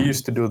 where we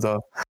used to do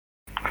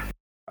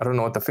I don't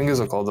know what the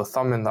fingers are called, the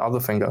thumb and the other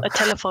finger. A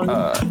telephone.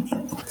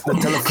 The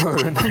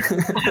telephone.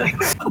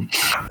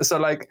 So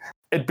like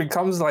it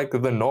becomes like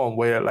the norm,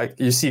 where like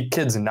you see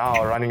kids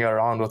now running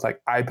around with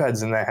like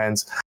iPads in their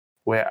hands,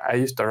 where I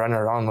used to run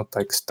around with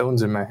like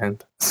stones in my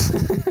hand.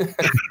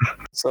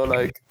 So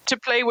like to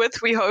play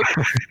with, we hope.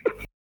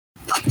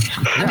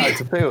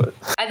 To play with.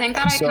 I think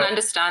that I can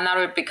understand that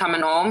it would become a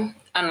norm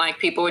and like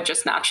people would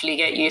just naturally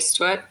get used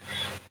to it.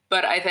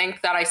 But I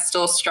think that I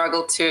still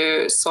struggle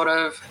to sort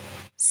of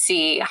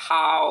see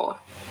how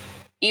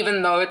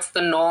even though it's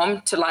the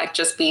norm to like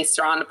just be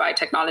surrounded by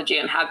technology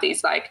and have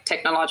these like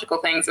technological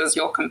things as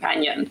your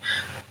companion,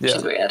 which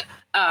is weird.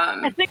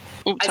 I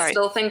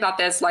still think that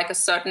there's like a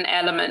certain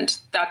element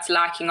that's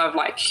lacking of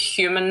like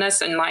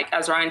humanness and like,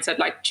 as Ryan said,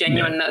 like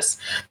genuineness,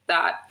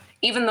 that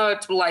even though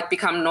it will like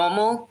become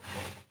normal,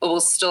 it will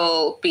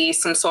still be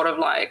some sort of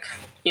like,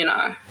 you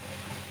know.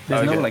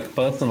 There's no like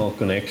personal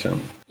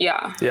connection.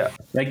 Yeah.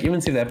 Like even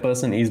if that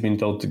person is being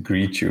told to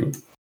greet you,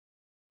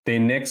 their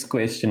next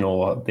question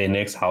or their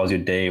next how's your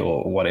day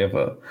or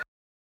whatever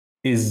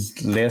is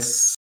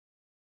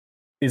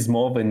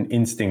more of an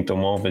instinct or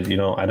more of a, you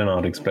know, I don't know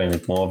how to explain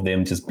it, more of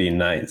them just being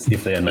nice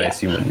if they're a nice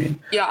human being.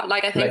 Yeah,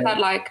 like I think that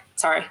like,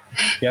 sorry.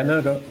 Yeah,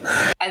 no, go.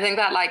 I think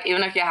that like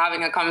even if you're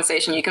having a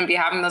conversation, you can be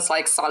having this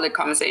like solid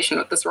conversation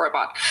with this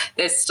robot.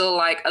 There's still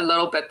like a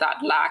little bit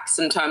that lacks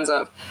in terms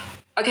of,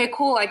 okay,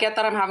 cool, I get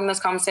that I'm having this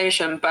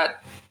conversation,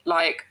 but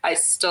like I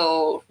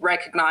still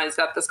recognize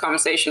that this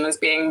conversation is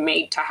being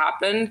made to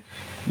happen.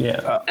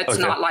 Yeah. It's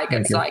not like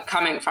it's like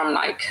coming from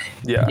like,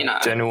 you know,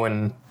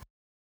 genuine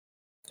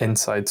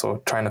insights or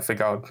trying to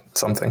figure out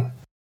something.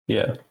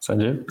 Yeah,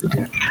 Sanjay?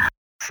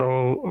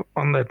 So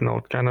on that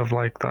note, kind of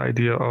like the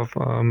idea of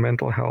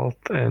mental health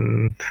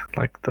and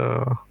like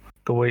the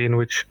way in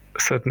which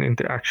certain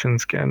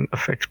interactions can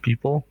affect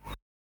people.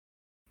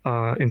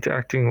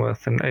 Interacting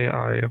with an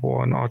AI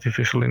or an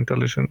artificial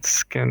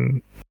intelligence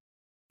can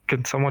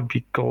somewhat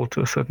be cold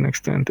to a certain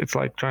extent. It's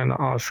like trying to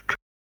ask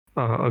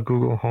a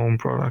Google Home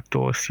product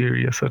or a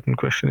Siri a certain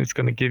question. It's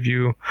going to give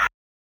you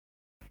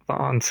the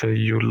answer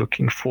you're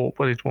looking for,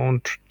 but it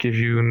won't give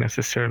you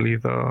necessarily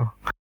the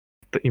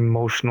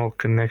emotional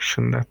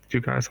connection that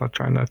you guys are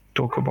trying to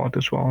talk about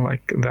as well.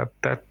 Like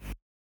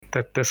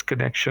that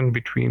disconnection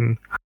between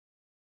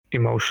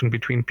emotion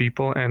between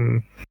people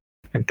and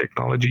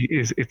technology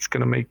it's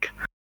going to make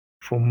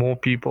for more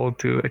people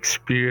to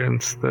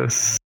experience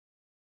this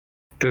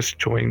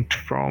disjoint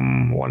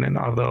from one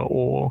another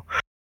or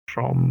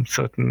from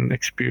certain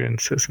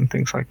experiences and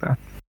things like that.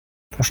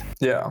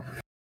 Yeah.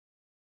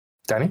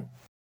 Danny?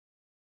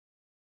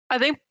 I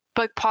think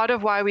like part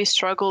of why we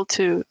struggle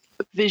to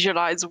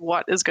visualize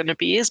what is going to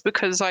be is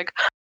because like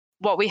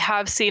what we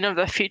have seen of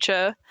the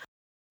future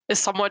is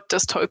somewhat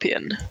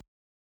dystopian.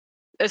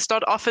 It's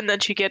not often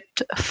that you get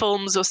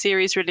films or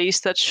series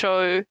released that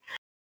show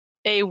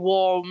a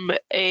warm,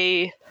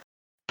 a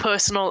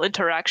personal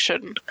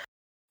interaction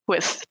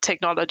with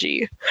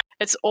technology.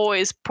 It's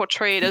always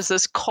portrayed as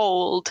this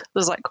cold,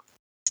 this like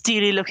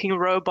steely looking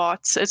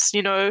robots. It's,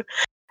 you know,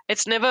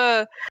 it's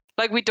never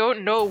like we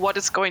don't know what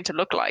it's going to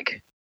look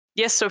like.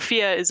 Yes,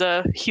 Sophia is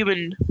a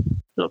human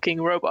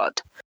looking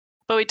robot,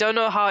 but we don't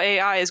know how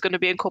AI is going to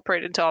be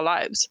incorporated into our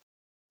lives.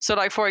 So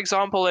like, for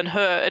example, in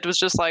her, it was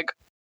just like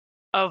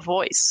a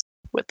voice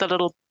with the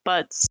little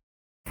buds,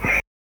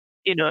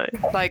 you know,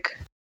 like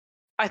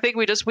I think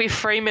we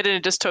frame it in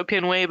a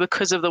dystopian way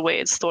because of the way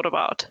it's thought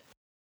about.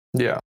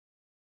 Yeah.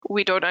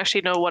 We don't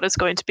actually know what it's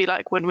going to be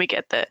like when we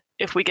get there,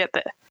 if we get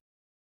there.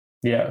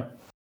 Yeah.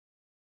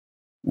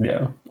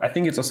 Yeah. I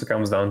think it also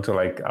comes down to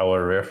like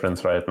our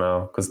reference right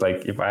now. Because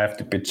like if I have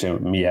to picture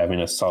me having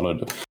a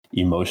solid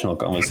emotional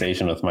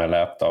conversation with my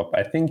laptop,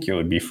 I think you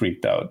would be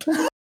freaked out.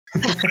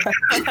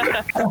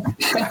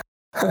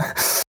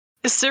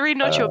 Is Siri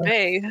not your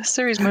bae?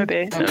 Siri's my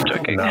bae. No, I'm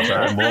joking. No,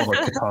 I'm more of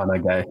a Katana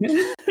guy.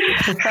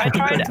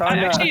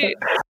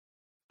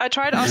 I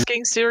tried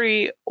asking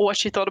Siri what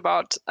she thought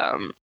about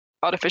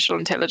artificial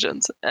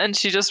intelligence, and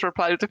she just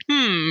replied with,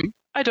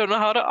 I don't know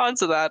how to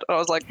answer that. And I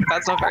was like,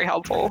 that's not very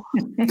helpful.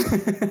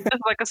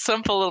 Just like a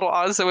simple little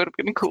answer would have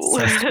been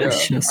cool.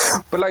 Yeah.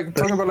 But like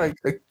talking about like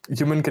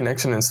human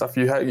connection and stuff,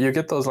 you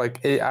get those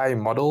like AI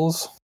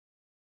models,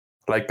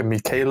 like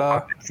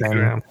Michaela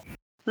and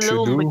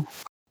Trudeau.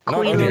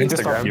 Not on Instagram.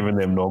 Just Instagram. Giving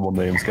them normal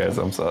names, guys.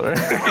 I'm sorry.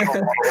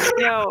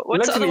 Yo,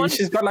 what's the other one?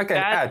 She's got like an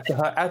ad.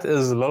 Her ad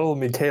is Little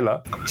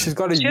Michaela. She's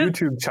got a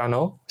YouTube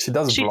channel. She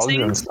does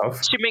vlogs and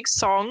stuff. She makes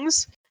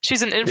songs.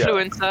 She's an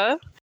influencer.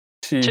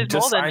 She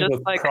just signed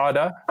with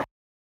Prada.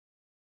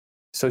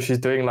 So she's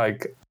doing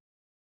like,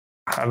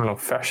 I don't know,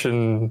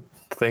 fashion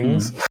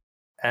things.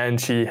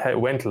 And she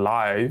went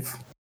live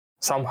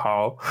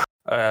somehow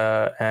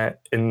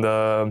in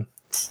the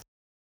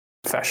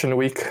Fashion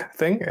Week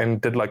thing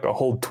and did like a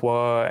whole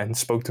tour and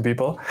spoke to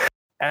people.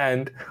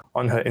 And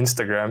on her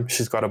Instagram,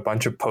 she's got a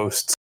bunch of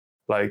posts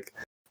like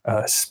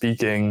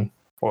speaking,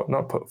 or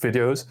not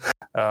videos,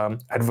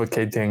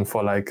 advocating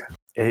for like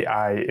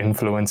AI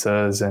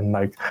influencers and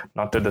like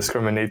not to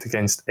discriminate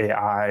against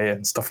AI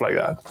and stuff like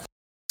that.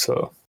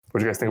 So what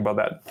do you guys think about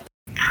that?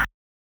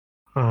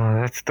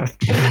 That's I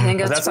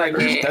think that's like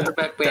really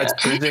that's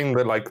bridging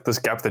the like this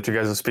gap that you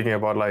guys are speaking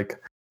about, like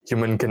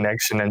human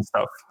connection and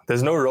stuff.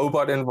 There's no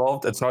robot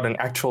involved. It's not an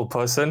actual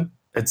person.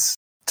 It's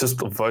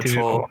just a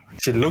virtual.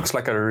 She looks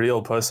like a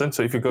real person.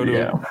 So if you go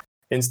to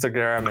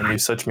Instagram and you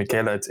search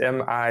Michaela, it's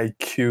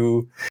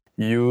Miquel.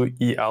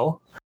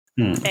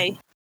 A.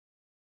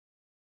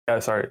 Yeah,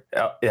 sorry.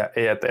 A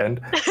at the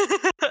end.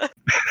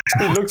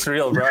 It looks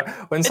real, bro.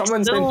 When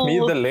someone sent me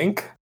the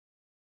link,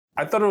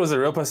 I thought it was a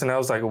real person. I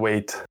was like,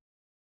 wait,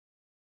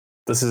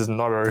 this is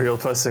not a real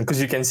person,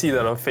 because you can see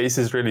that her face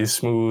is really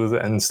smooth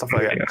and stuff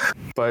like that.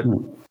 But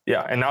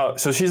yeah, and now,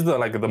 so she's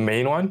the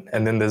main one,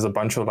 and then there's a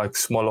bunch of like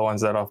smaller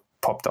ones that have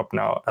popped up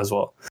now as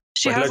well.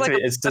 She but has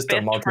literally, like it's just a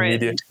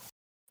multimedia.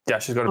 Yeah,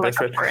 she's got a best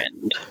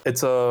friend.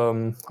 It's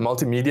a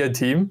multimedia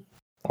team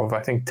of,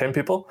 I think, 10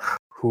 people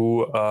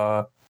who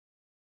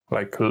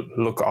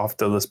look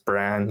after this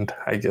brand,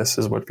 I guess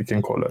is what we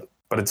can call it.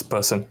 But it's a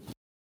person.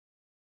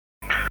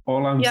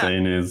 All I'm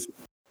saying is,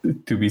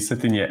 to be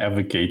sitting here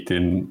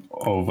advocating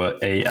over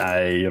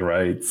AI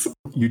rights,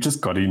 you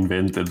just got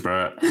invented,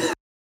 bro.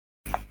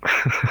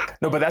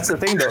 No, but that's the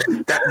thing, though.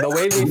 That the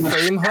way they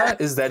frame her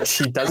is that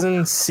she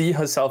doesn't see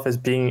herself as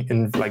being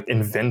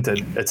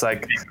invented. It's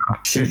like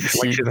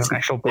she's an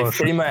actual person. They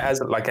frame her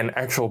as like an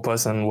actual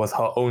person with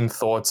her own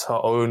thoughts,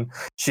 her own.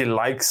 She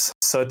likes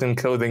certain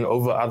clothing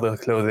over other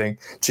clothing.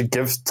 She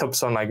gives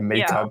tips on like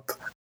makeup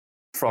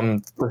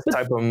from this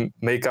type of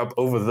makeup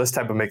over this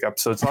type of makeup.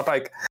 So it's not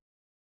like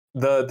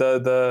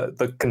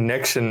the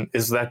connection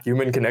is that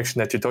human connection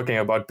that you're talking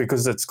about,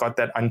 because it's got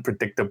that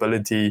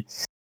unpredictability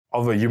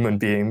of a human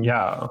being.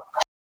 Yeah.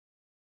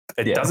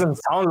 It doesn't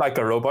sound like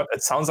a robot.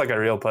 It sounds like a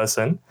real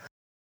person.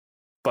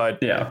 But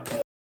do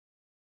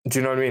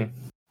you know what I mean?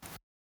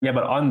 Yeah,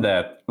 but on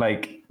that,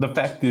 like, the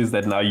fact is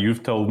that now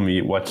you've told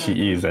me what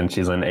she is, and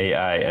she's an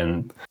AI,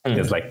 and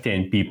there's like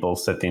 10 people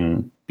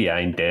sitting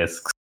behind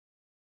desks,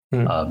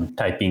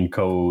 typing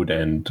code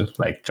and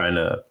like trying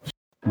to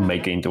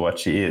make her into what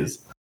she is.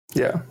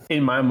 Yeah.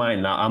 In my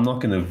mind now, I'm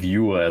not going to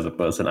view her as a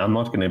person. I'm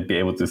not going to be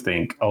able to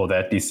think, oh,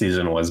 that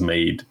decision was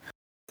made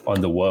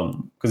on the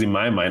whim. Because in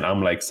my mind,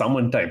 I'm like,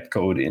 someone typed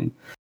code in.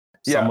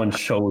 Someone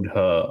showed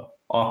her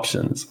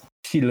options.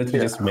 She literally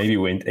just maybe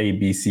went A,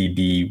 B, C,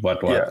 D,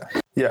 what,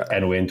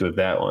 and went with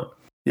that one.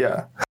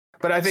 Yeah.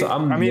 But I think... So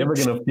I'm never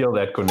going to feel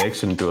that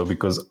connection to her,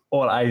 because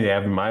all I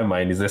have in my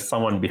mind is there's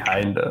someone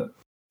behind her.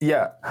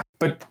 Yeah.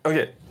 But,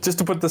 okay, just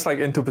to put this like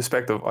into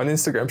perspective, on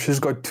Instagram, she's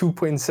got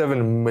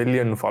 2.7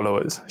 million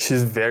followers.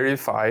 She's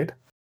verified.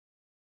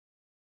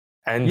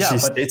 And she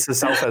states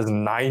herself as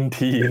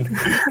 19,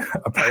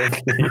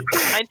 apparently.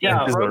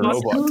 19, is a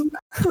robot.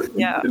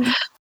 Yeah.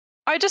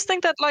 I just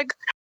think that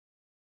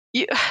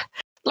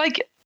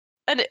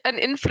an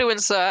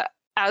influencer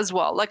as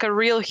well, like a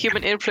real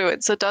human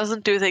influencer,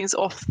 doesn't do things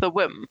off the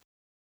whim.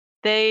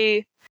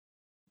 They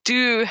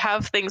do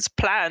have things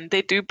planned.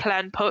 They do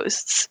plan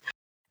posts.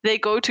 They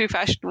go to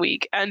Fashion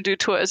Week and do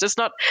tours. It's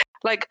not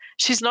like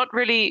she's not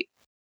really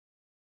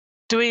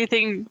doing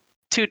anything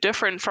too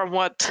different from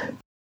what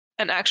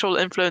an actual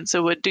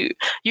influencer would do.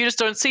 You just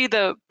don't see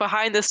the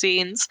behind the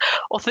scenes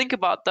or think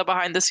about the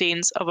behind the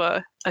scenes of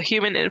a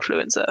human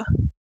influencer,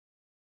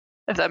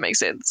 if that makes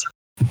sense.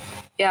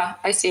 Yeah,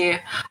 I see.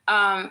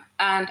 And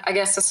I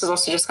guess this is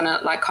also just going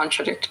to like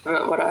contradict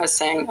what I was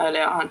saying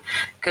earlier on,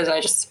 because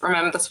I just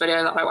remember this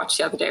video that I watched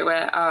the other day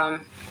where,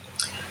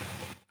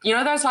 you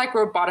know, those like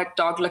robotic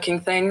dog looking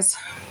things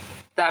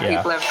that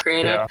people have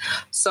created. Yeah.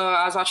 So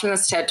I was watching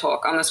this TED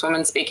talk on this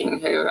woman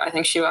speaking who I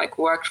think she like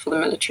worked for the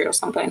military or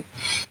something.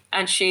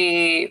 And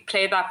she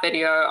played that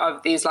video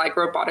of these like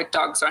robotic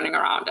dogs running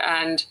around.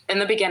 And in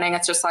the beginning,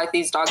 it's just like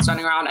these dogs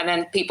running around, and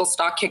then people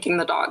start kicking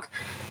the dog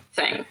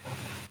thing.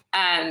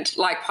 And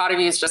like part of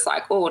you is just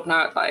like, oh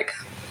no, like,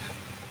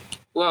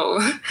 whoa,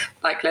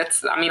 like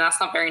that's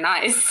not very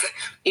nice,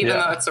 even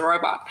though it's a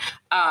robot.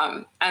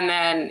 And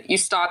then you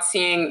start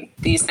seeing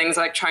these things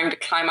like trying to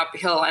climb up a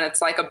hill, and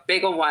it's like a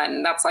bigger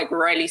one that's like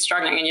really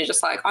struggling, and you're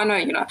just like, oh no,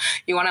 you know,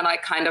 you want to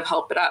like kind of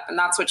help it up. And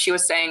that's what she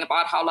was saying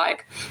about how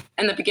like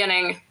in the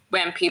beginning,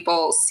 when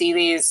people see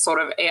these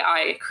sort of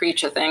AI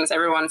creature things,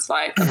 everyone's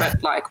like a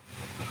bit like,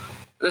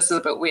 this is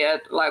a bit weird,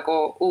 like,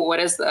 oh, what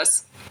is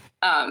this?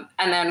 And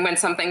then when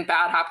something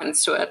bad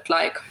happens to it,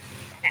 like,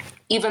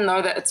 even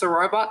though that it's a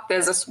robot,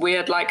 there's this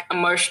weird like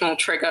emotional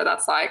trigger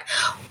that's like,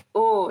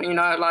 oh, you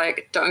know,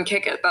 like, don't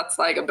kick it. That's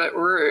like a bit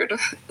rude.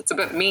 It's a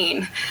bit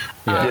mean.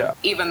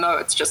 Even though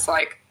it's just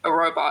like a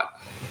robot.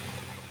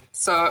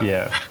 So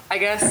I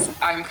guess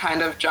I'm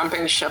kind of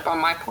jumping ship on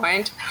my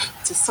point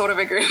to sort of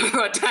agree with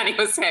what Danny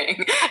was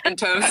saying in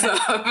terms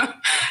of,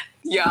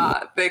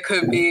 there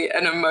could be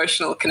an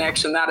emotional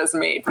connection that is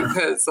made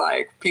because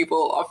like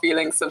people are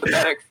feeling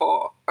sympathetic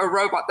for a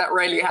robot that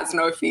really has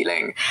no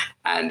feeling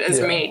and is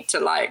made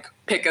to like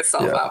pick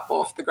itself up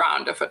off the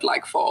ground if it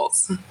like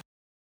falls.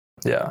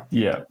 Yeah.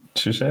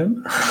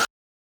 Shushan?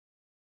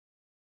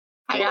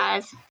 Hi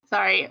guys.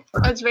 Sorry.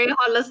 It's very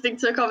hard listening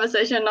to a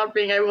conversation and not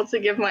being able to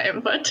give my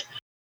input.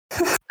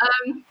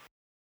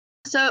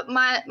 So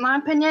my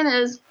opinion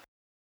is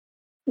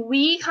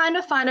we kind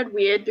of find it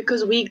weird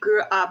because we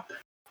grew up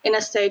in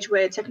a stage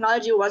where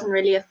technology wasn't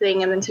really a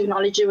thing, and then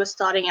technology was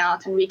starting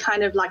out, and we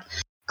kind of like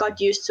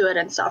got used to it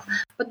and stuff.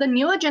 But the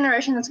newer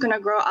generation that's going to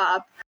grow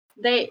up,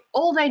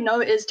 all they know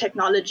is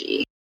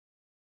technology.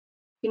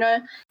 You know,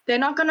 they're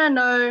not going to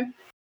know,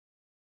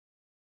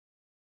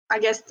 I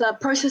guess, the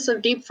process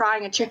of deep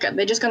frying a chicken.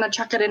 They're just going to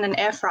chuck it in an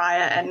air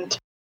fryer and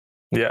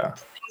Yeah.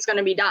 It's going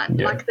to be done.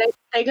 Yeah. Like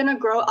they're going to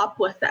grow up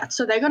with that.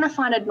 So they're going to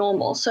find it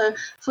normal. So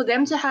for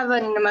them to have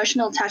an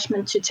emotional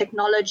attachment to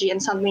technology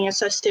and something that's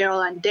so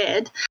sterile and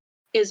dead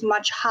is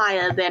much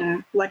higher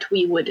than what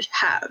we would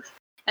have.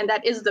 And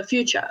that is the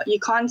future. You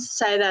can't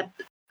say that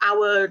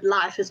our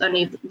life is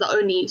only the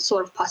only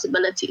sort of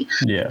possibility.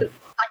 Yeah.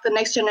 Like the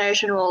next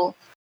generation will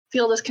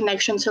feel this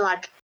connection to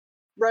like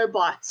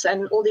robots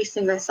and all these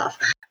things and stuff.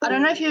 I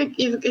don't know if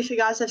you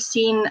guys have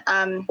seen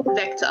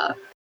Vector.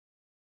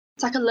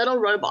 It's like a little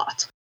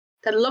robot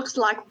that looks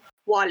like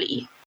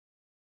Wall-E.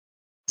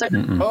 It's like,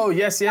 Oh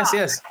yes.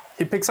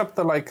 He picks up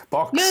the like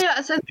box.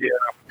 yeah. So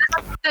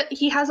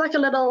he has like a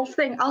little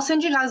thing. I'll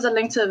send you guys a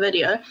link to the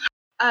video.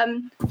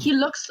 He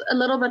looks a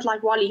little bit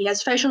like Wall-E. He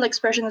has facial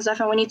expressions and stuff,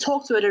 and when you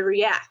talk to it, it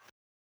reacts.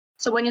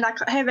 So when you're like,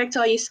 "Hey Vector,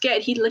 are you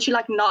scared?" He literally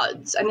like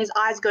nods, and his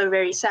eyes go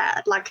very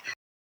sad. Like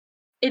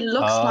it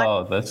looks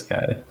like this guy.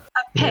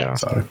 a pet. Yeah,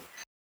 sorry.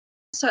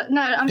 So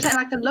no, I'm saying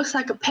like it looks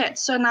like a pet.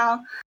 So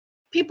now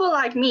people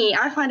like me,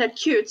 I find it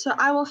cute, so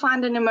I will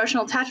find an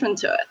emotional attachment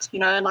to it. You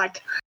know,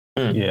 like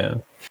Yeah.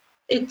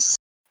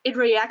 it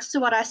reacts to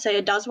what I say,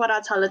 it does what I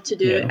tell it to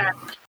do, and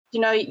you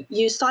know,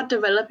 you start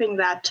developing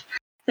that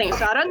thing.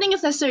 So I don't think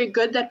it's necessarily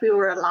good that we will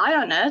rely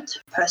on it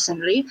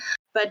personally,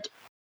 but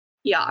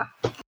yeah.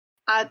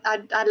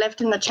 I left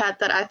in the chat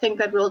that I think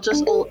that we'll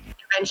just all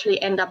eventually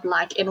end up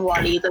like in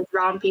Wall-E, the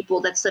brown people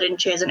that sit in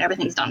chairs and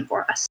everything's done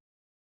for us.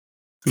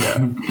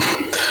 Yeah.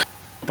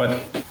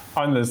 But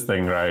on this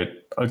thing, right?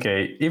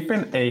 Okay, if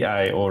an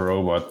AI or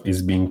robot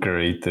is being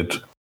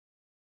created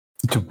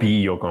to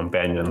be your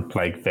companion,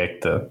 like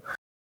Vector,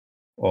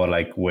 or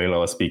like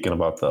Wayla was speaking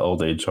about the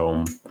old age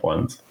home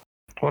ones.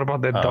 What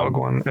about that dog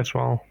one as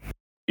well?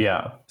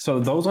 Yeah. So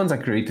those ones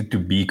are created to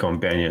be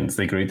companions.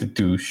 They're created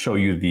to show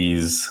you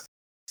these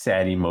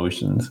sad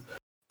emotions.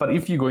 But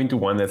if you go into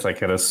one that's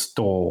like at a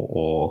store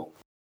or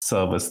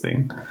service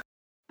thing,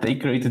 they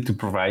created to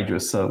provide you a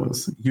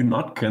service. You're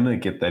not gonna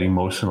get that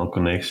emotional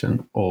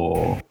connection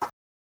or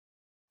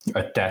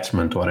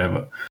attachment,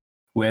 whatever.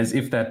 Whereas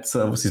if that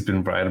service has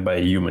been provided by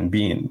a human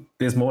being,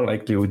 there's more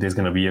likelihood there's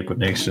gonna be a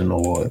connection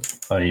or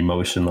an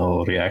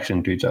emotional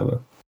reaction to each other.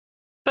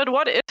 But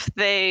what if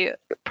they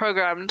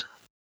programmed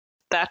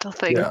that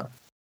thing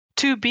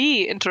to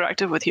be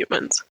interactive with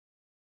humans?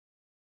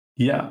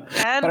 Yeah.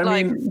 And but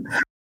like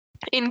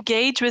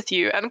engage with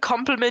you and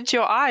compliment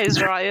your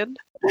eyes, Ryan.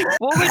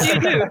 What would you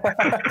do?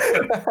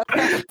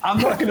 I'm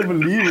not going to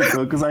believe it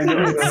though, because I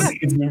know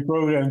it's been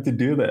programmed to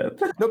do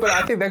that. No, but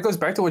I think that goes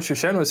back to what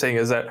Shushan was saying,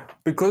 is that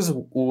because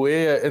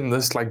we're in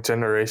this like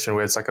generation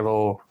where it's like a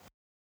little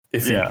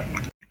iffy. Yeah.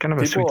 Kind of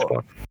a sweet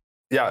spot.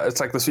 Yeah, it's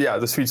like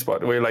the sweet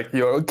spot where like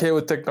you're okay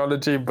with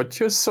technology, but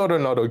you're sort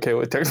of not okay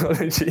with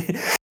technology.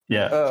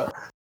 Yeah.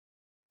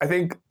 I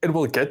think it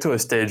will get to a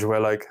stage where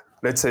like,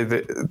 let's say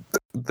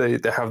they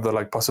have the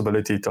like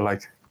possibility to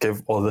like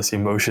give all this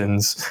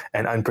emotions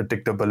and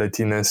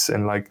unpredictabilityness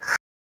and like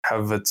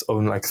have its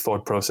own like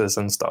thought process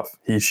and stuff.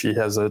 She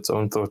has its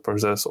own thought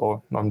process,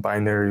 or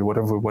non-binary,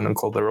 whatever we want to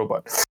call the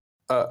robot.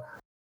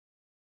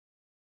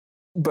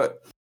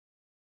 But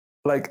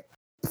like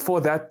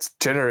for that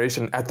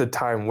generation at the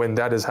time when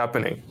that is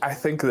happening, I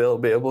think they'll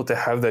be able to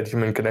have that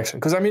human connection.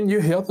 Because I mean, you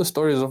hear the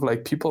stories of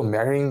like people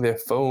marrying their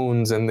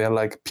phones and their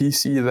like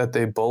PC that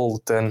they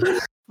built and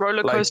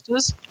roller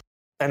coasters.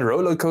 And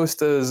roller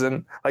coasters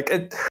and like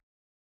it,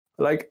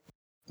 like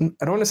I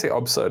don't want to say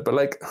absurd, but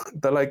like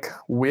the like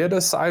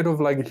weirder side of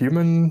like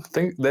human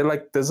thing. They're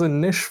like there's a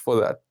niche for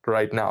that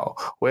right now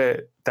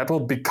where that will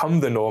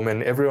become the norm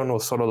and everyone will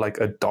sort of like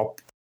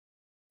adopt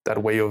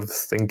that way of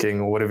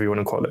thinking or whatever you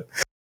want to call it.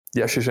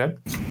 Yeah, Shushan?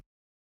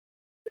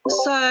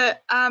 So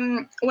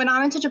when I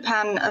went to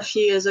Japan a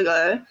few years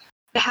ago,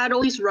 they had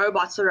all these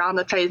robots around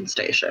the train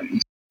station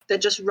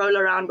that just roll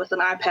around with an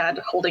iPad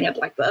holding it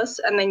like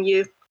this, and then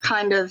you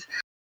kind of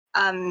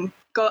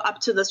go up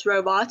to this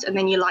robot and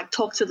then you like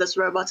talk to this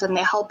robot and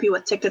they help you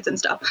with tickets and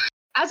stuff.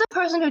 As a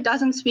person who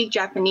doesn't speak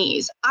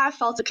Japanese, I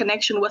felt a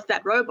connection with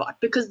that robot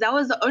because that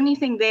was the only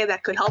thing there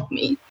that could help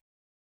me.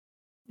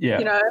 Yeah.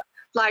 You know,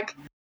 like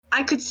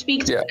I could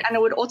speak to it and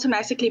it would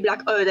automatically be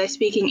like, oh, they're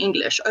speaking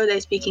English, oh, they're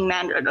speaking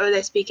Mandarin, oh,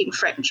 they're speaking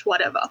French,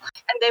 whatever.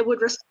 And they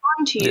would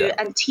respond to you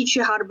and teach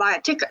you how to buy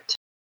a ticket.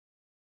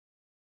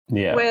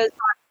 Yeah. Whereas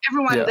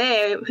everyone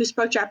there who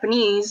spoke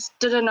Japanese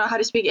didn't know how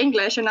to speak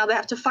English, and now they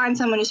have to find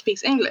someone who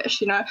speaks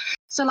English, you know?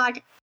 So,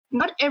 like,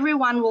 not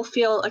everyone will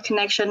feel a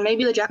connection.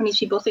 Maybe the Japanese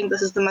people think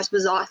this is the most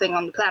bizarre thing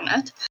on the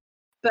planet.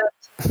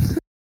 But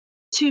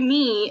to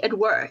me, it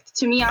worked.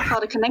 To me, I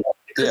felt a connection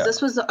because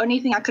this was the only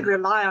thing I could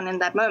rely on in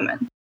that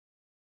moment.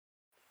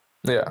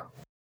 Yeah.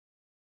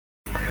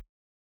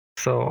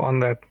 So on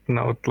that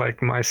note,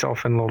 like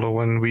myself and Lola,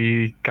 when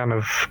we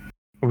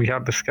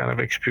had this kind of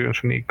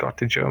experience when we got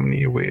to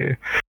Germany where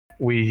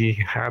we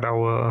had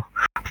our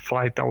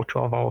flight, our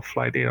 12-hour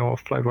flight, 8-hour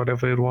flight,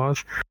 whatever it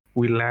was.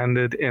 We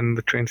landed in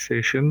the train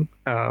station.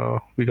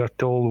 We got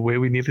told where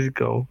we needed to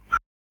go,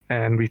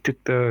 and we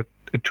took the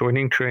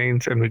adjoining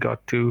trains, and we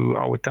got to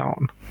our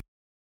town.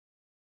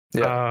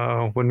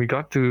 When we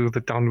got to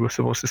the town we were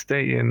supposed to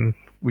stay in,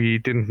 we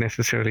didn't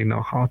necessarily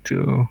know how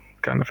to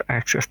kind of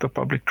access the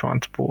public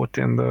transport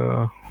and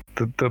the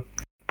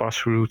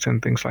bus routes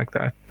and things like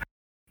that.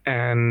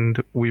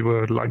 And we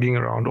were lugging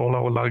around all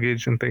our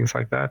luggage and things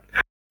like that.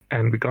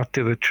 And we got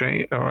to the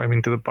to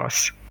the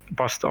bus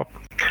stop.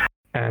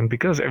 And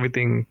because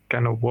everything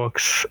kind of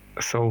works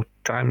so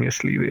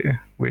timelessly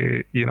there,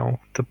 where,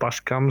 the bus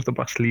comes, the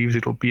bus leaves,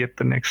 it'll be at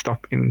the next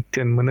stop in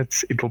 10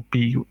 minutes, it'll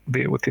be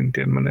there within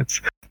 10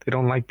 minutes. They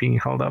don't like being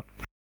held up.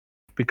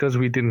 Because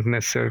we didn't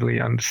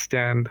necessarily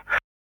understand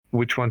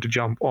which one to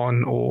jump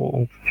on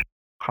or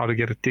how to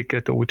get a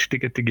ticket or which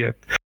ticket to get,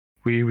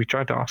 we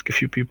tried to ask a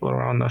few people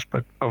around us,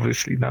 but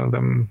obviously none of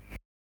them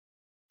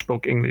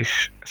spoke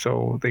English,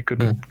 so they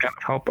couldn't kind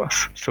of help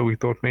us. So we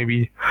thought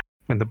maybe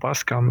when the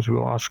bus comes,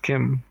 we'll ask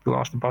the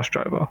bus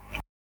driver.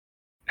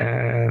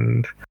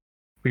 And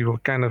we were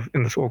kind of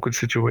in this awkward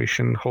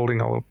situation,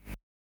 holding our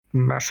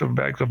massive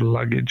bags of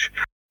luggage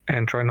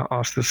and trying to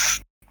ask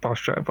this bus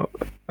driver,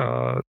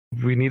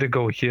 we need to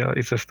go here.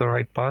 Is this the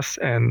right bus?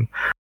 And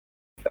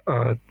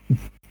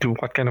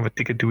what kind of a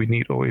ticket do we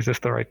need? Or is this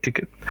the right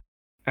ticket?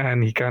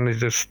 And he kind of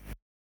just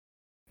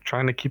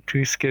trying to keep to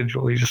his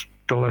schedule. He just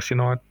told us,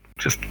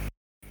 just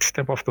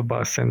step off the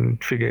bus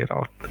and figure it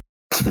out.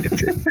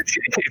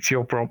 It's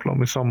your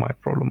problem. It's not my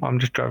problem. I'm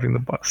just driving the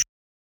bus.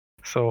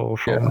 So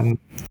from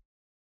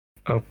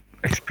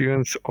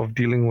experience of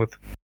dealing with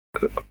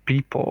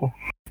people,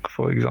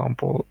 for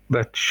example,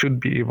 that should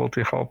be able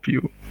to help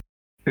you,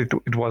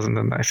 it wasn't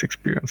a nice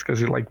experience,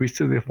 because we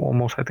stood there for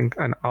almost, I think,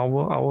 an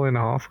hour and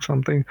a half or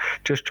something,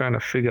 just trying to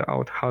figure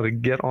out how to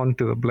get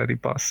onto the bloody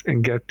bus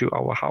and get to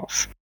our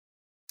house.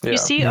 You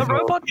see, a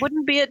robot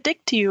wouldn't be a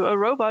dick to you. A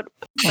robot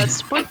that's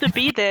supposed to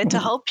be there to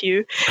help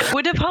you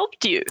would have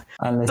helped you.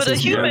 But a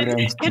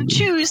human can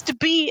choose to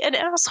be an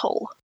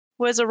asshole.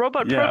 Whereas a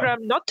robot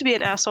programmed not to be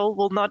an asshole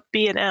will not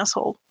be an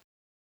asshole.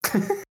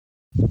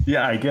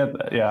 Yeah, I get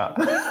that.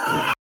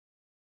 Yeah.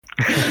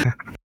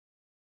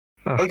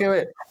 Okay,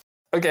 wait.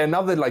 Okay,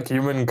 another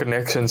human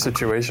connection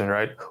situation,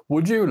 right?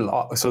 Would you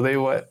so they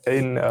were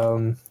in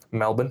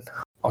Melbourne,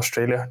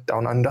 Australia,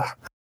 down under.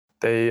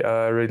 They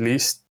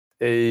released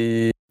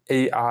a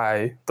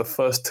AI, the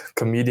first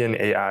comedian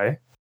AI.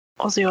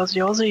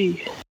 Aussie.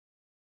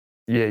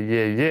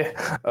 Yeah.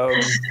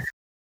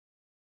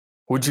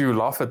 Would you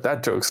laugh at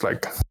that jokes,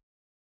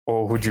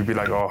 or would you be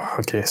like, oh,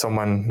 okay,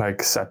 someone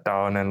sat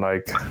down and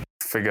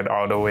figured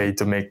out a way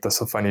to make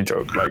this a funny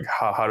joke?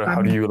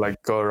 How do you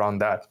go around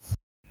that?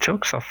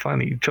 Jokes are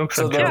funny. Jokes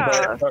so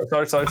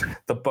are sorry.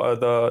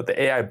 The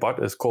AI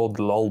bot is called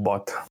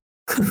LOLbot.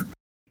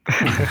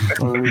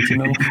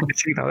 Original.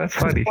 That's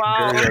funny.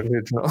 Wow. Very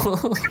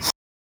original.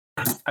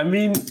 I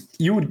mean,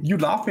 you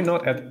laughing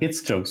not at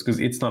its jokes because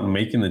it's not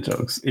making the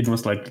jokes. It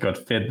was got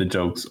fed the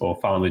jokes or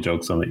found the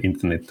jokes on the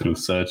internet through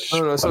search.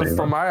 No. So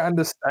from my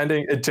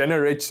understanding, it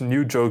generates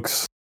new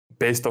jokes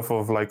based off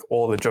of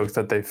all the jokes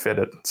that they fed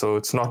it. So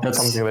it's not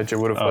something that you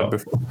would have heard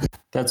before.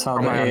 That's how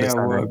the AI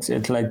works.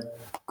 It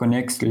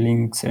connects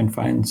links and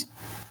finds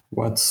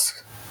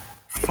what's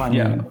funny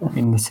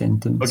in the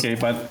sentence. Okay,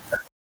 but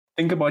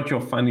think about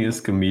your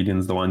funniest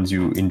comedians, the ones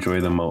you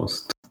enjoy the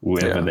most,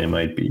 whoever they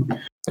might be.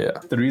 Yeah.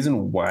 The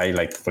reason why,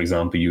 for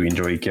example, you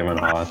enjoy Kevin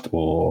Hart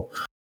or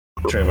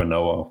Trevor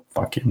Noah,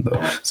 fuck him though,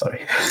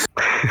 sorry.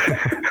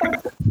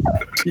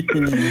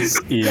 is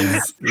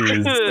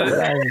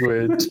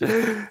language.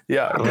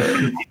 Yeah.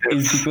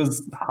 Is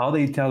because how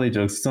they tell their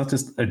jokes, it's not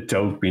just a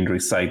joke being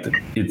recited.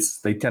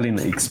 They telling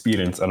an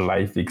experience, a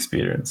life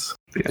experience.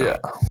 Yeah.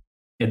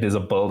 There's a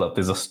build up,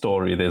 there's a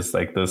story, there's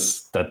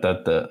this,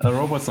 that. A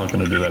robot's not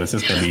going to do that. It's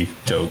just going to be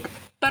joke.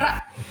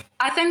 But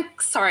I think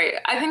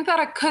that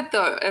it could,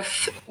 though,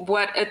 if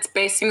what it's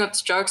basing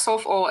its jokes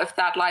off, or if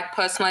that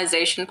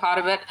personalization part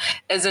of it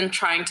isn't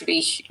trying to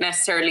be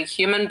necessarily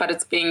human, but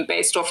it's being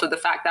based off of the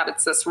fact that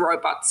it's this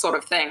robot sort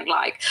of thing.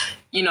 I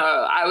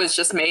was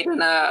just made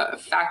in a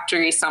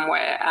factory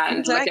somewhere,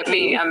 and look at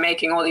me, I'm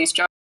making all these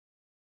jokes.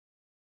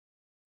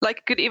 You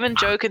could even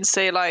joke and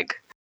say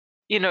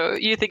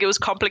you think it was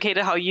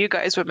complicated how you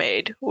guys were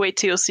made. Wait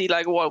till you see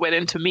what went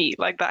into me,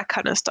 that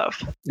kind of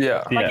stuff.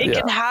 Yeah. It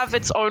can have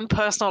its own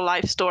personal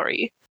life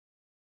story.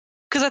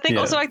 Because I think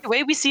also the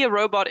way we see a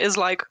robot is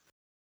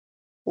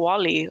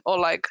WALL-E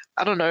or I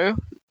don't know,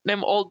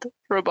 them old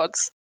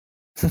robots.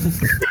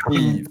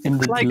 In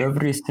the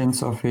delivery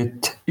sense of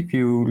it, if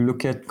you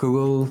look at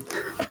Google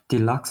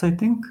Deluxe, I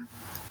think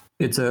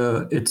it's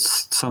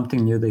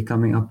something new they're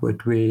coming up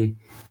with where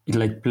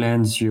it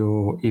plans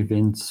your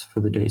events for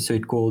the day. So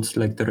it calls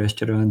the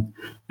restaurant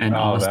and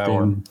asks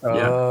them.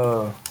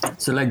 Oh.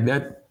 So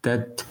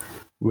that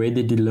way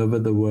they deliver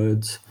the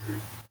words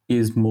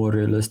is more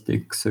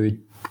realistic. So it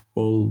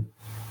will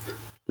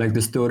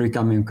the story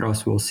coming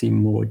across will seem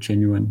more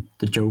genuine,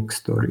 the joke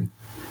story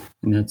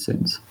in that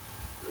sense.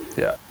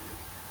 Yeah.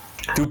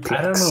 Duplex.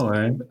 I don't know,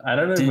 man. I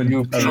don't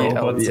know if a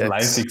robot's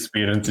life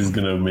experience is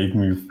gonna make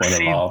me want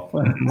to laugh.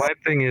 My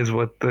thing is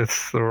with the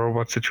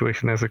robot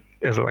situation as a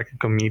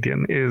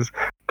comedian is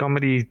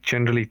comedy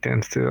generally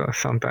tends to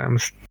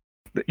sometimes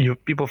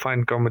people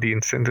find comedy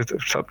in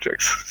sensitive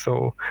subjects.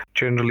 So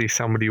generally,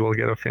 somebody will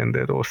get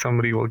offended, or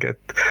somebody will get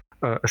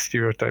a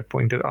stereotype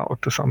pointed out,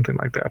 or something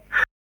like that.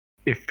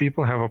 If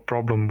people have a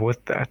problem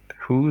with that,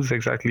 who's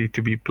exactly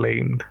to be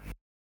blamed?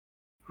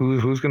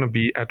 Who's going to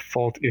be at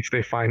fault if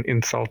they find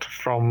insult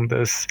from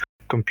this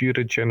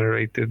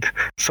computer-generated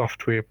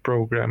software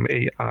program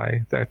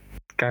AI that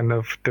kind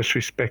of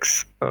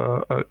disrespects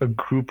a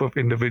group of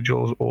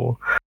individuals, or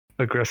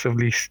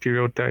aggressively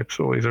stereotypes,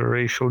 or is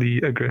racially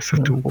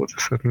aggressive towards a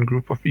certain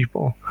group of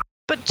people?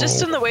 But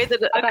just in the way that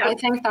But I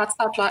think that's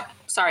not like.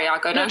 Sorry, I'll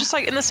go down. no, just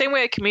like in the same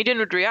way a comedian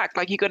would react.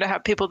 Like you're going to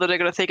have people that are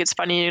going to think it's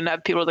funny, and you're going to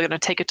have people that are going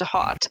to take it to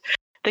heart.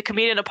 The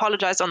comedian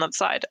apologized on that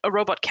side. A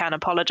robot can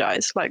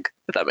apologize, like,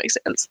 if that makes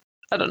sense.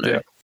 I don't know.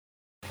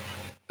 Yeah.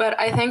 But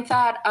I think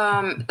that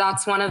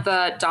that's one of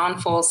the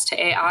downfalls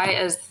to AI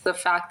is the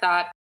fact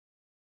that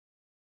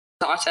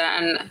data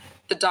and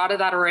the data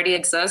that already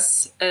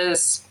exists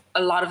is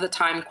a lot of the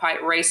time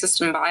quite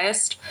racist and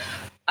biased.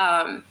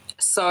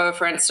 So,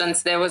 for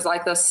instance, there was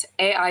like this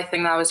AI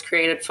thing that was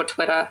created for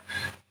Twitter,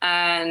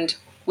 and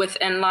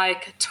within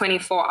like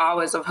 24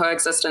 hours of her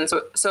existence,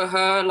 so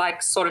her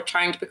like sort of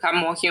trying to become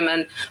more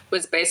human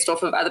was based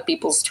off of other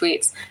people's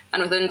tweets,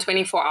 and within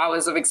 24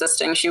 hours of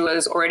existing, she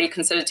was already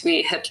considered to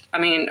be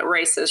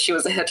racist. She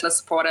was a Hitler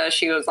supporter.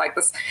 She was like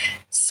this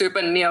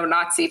super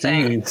neo-Nazi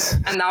thing,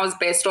 and that was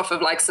based off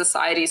of like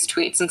society's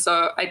tweets. And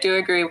so I do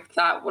agree with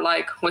that,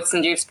 like with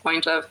Sanjeev's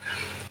point of,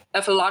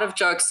 if a lot of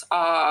jokes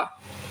are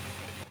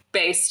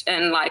based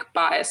in like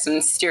bias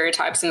and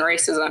stereotypes and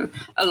racism,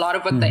 a lot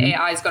of what the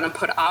AI is going to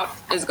put out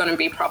is going to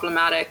be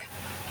problematic,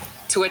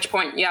 to which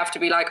point you have to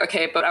be like,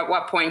 okay, but at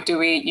what point do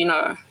we,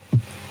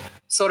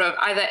 sort of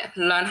either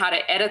learn how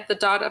to edit the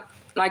data,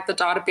 like the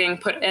data being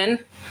put in,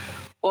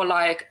 or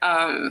like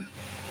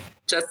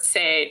just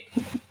say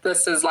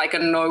this is like a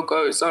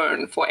no-go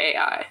zone for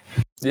AI.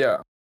 Yeah.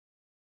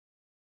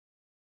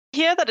 I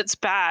hear that it's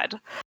bad,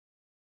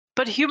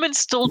 but humans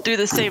still do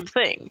the same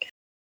thing.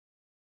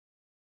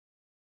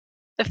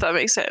 If that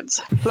makes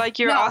sense. Like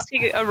you're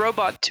asking a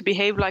robot to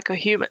behave like a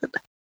human.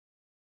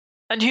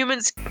 And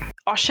humans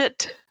are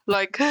shit.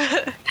 Like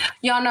yeah,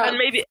 no.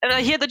 And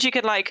I hear that you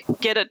can like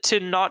get it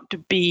to not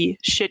be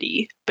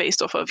shitty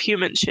based off of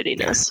human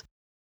shittiness.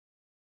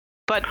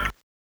 But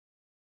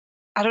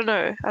I don't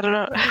know.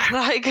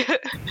 Like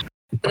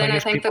but then I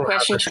think the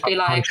question should be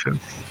like,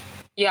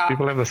 yeah.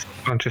 People have the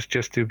subconscious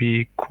just to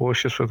be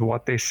cautious with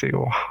what they say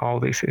or how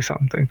they say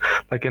something.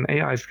 Like an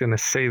AI is going to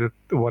say that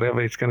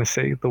whatever it's going to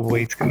say, the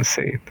way it's going to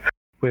say it.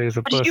 Whereas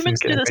a person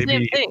can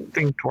maybe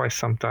think twice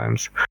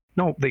sometimes.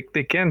 No, they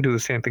can do the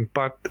same thing,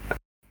 but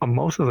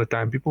most of the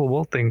time people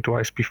will think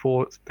twice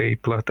before they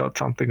blurt out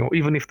something. Or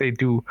even if they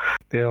do,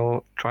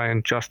 they'll try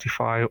and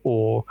justify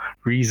or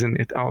reason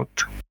it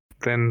out.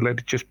 Then let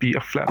it just be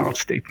a flat out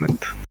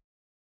statement.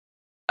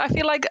 I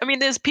feel like,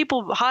 there's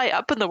people high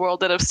up in the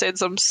world that have said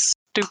some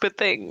stupid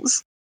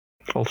things.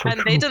 Also and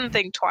true. They didn't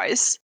think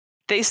twice.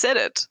 They said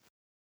it.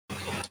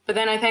 But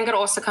then I think it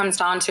also comes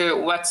down to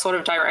what sort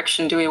of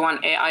direction do we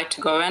want AI to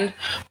go in?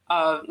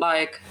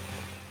 Like,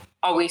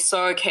 are we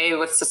so okay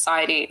with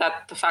society,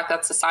 that the fact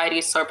that society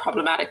is so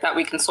problematic that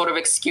we can sort of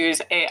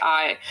excuse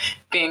AI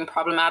being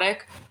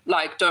problematic?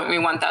 Like, don't we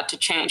want that to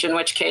change? In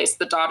which case,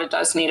 the data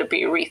does need to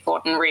be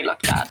rethought and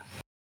relooked at.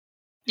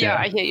 Yeah,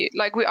 I hear you.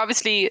 Like, we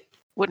obviously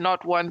would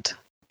not want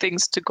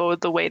things to go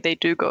the way they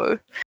do go.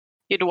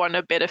 You'd want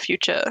a better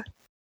future.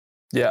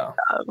 Yeah.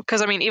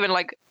 Because, even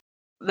like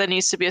there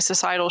needs to be a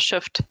societal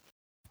shift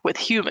with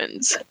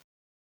humans.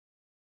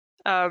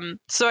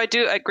 So I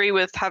do agree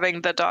with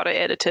having the data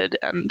edited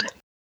and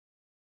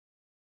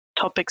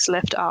topics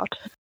left out.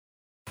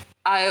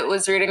 I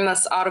was reading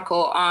this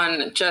article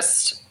on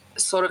just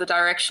sort of the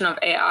direction of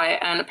AI,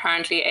 and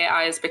apparently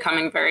AI is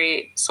becoming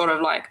very sort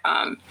of like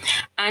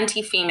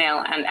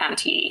anti-female and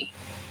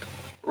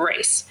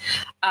anti-race.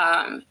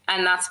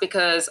 And that's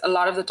because a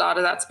lot of the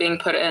data that's being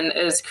put in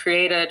is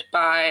created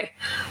by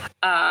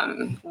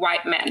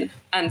white men.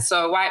 And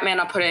so white men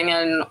are putting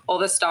in all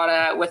this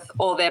data with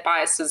all their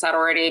biases that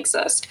already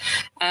exist.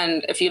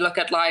 And if you look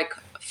at like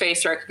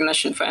face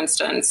recognition, for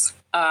instance,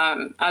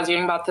 I was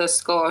reading about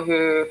this girl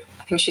who,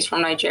 I think she's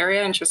from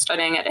Nigeria and she was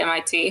studying at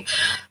MIT,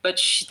 but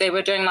they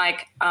were doing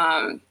like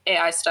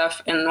AI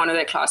stuff in one of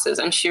their classes,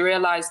 and she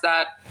realized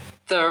that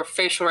the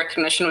facial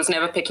recognition was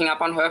never picking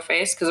up on her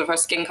face because of her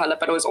skin color,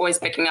 but it was always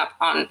picking up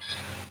on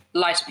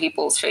lighter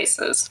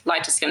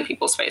skinned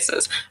people's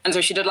faces. And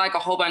so she did like a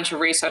whole bunch of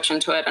research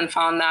into it and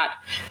found that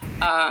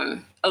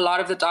a lot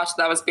of the data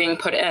that was being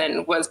put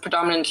in was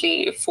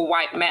predominantly for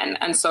white men.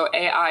 And so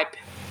AI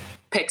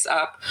picks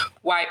up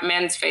white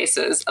men's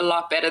faces a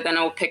lot better than it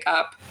will pick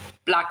up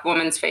black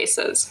women's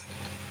faces.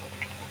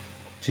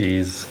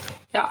 Jeez.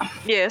 Yeah.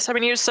 Yes,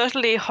 you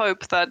certainly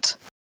hope that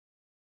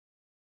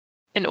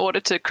in order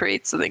to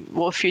create something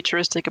more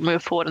futuristic and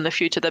move forward in the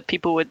future, that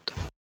people would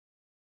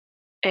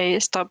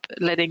stop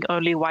letting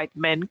only white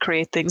men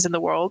create things in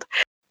the world,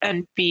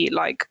 and be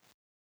like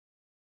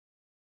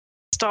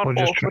start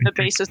off with the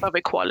basis of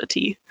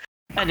equality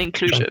and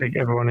inclusion. Take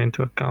everyone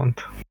into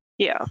account.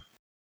 Yeah.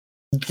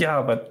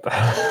 Yeah, but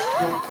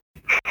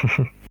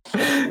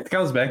it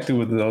comes back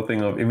to the whole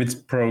thing of if it's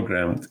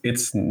programmed,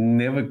 it's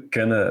never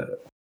gonna.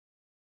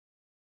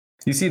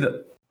 You see,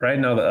 right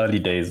now the early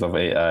days of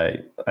AI,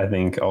 I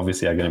think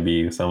obviously are going to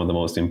be some of the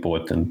most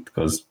important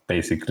because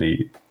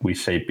basically we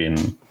shape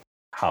in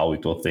how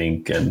it will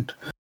think, and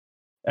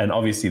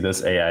obviously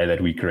this AI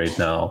that we create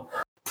now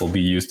will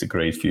be used to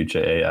create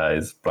future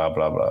AIs. Blah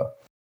blah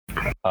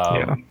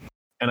blah.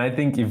 And I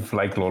think if,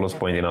 like Lolo's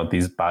pointing out,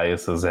 these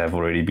biases have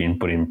already been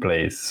put in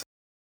place.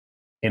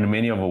 In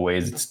many other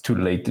ways, it's too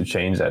late to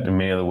change that. In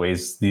many other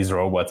ways, these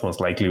robots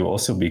most likely will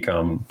also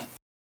become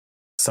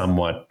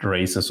somewhat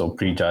racist or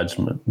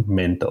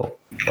prejudgmental,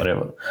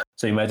 whatever.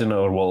 So imagine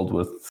a world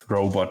with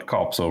robot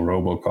cops or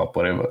RoboCop,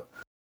 whatever.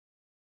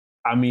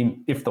 I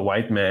mean, if a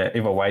white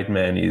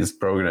man is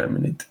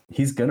programming it,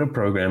 he's gonna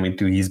program it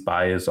to his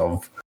bias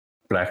of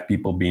black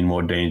people being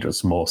more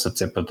dangerous, more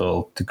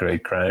susceptible to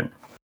great crime.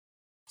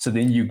 So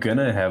then you're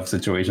gonna have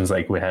situations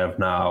like we have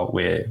now,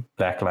 where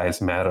Black Lives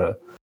Matter,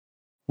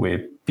 where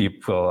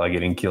people are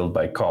getting killed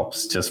by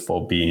cops just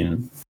for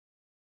being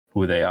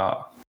who they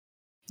are.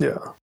 Yeah.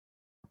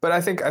 But I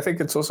think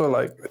it's also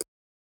like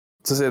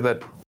to say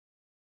that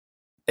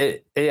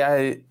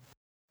AI,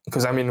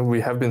 because I mean we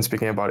have been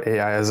speaking about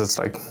AI as it's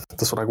like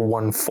this like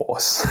one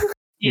force.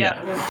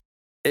 Yeah.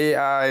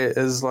 AI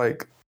is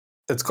like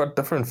it's got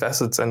different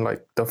facets and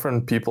like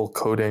different people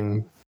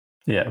coding.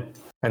 Yeah.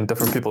 And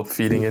different people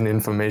feeding in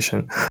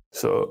information.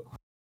 So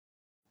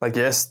like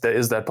yes, there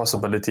is that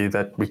possibility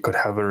that we could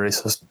have a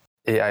racist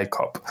AI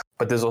cop,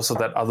 but there's also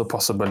that other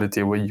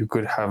possibility where you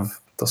could have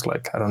this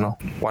like, I don't know,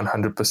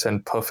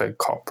 100% perfect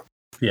cop.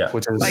 Yeah.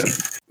 Which is Like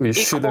you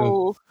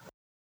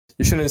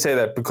shouldn't say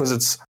that because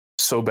it's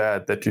so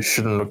bad that you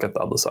shouldn't look at the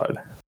other side.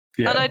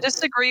 Yeah. And I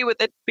disagree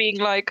with it being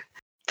like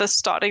the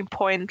starting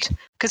point,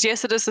 because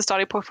yes, it is the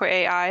starting point for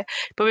AI,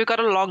 but we've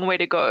got a long way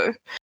to go.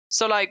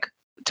 So like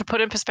to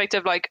put in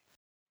perspective, like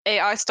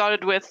AI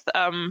started with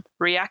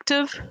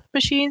reactive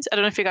machines. I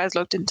don't know if you guys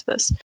looked into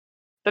this,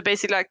 but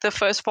basically like the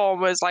first form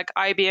was like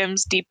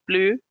IBM's Deep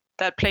Blue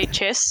that played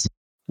chess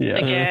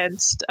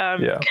against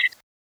let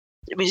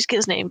me just get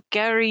his name,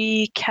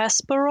 Garry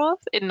Kasparov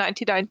in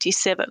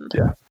 1997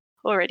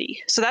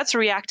 already. So that's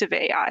reactive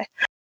AI.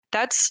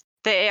 That's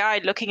the AI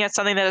looking at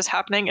something that is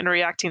happening and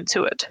reacting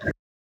to it.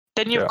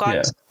 Then you've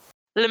got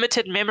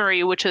limited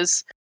memory, which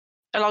is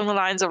along the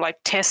lines of like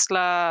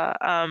Tesla,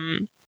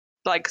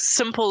 like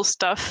simple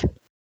stuff,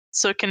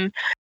 so it can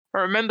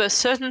remember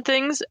certain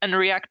things and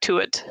react to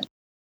it,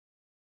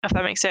 if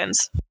that makes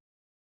sense.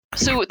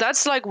 So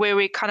that's like where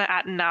we're kind of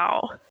at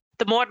now.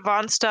 The more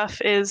advanced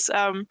stuff is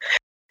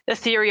the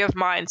theory of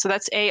mind. So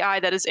that's AI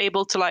that is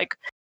able to like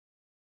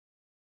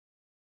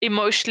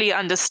emotionally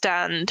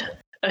understand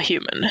a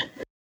human,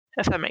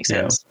 if that makes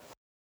sense.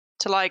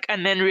 To like,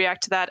 and then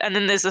react to that. And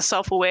then there's the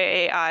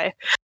self-aware AI,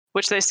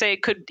 which they say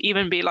could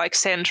even be like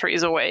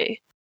centuries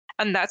away.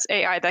 And that's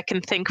AI that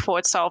can think for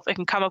itself. It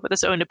can come up with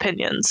its own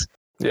opinions.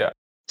 Yeah.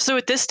 So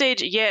at this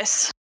stage,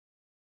 yes,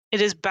 it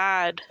is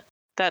bad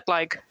that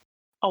like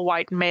a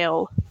white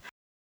male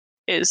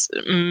is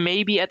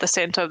maybe at the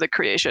center of the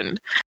creation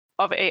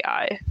of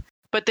AI.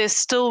 But there's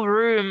still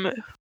room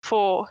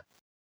for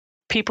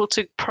people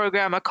to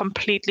program a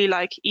completely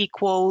like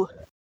equal,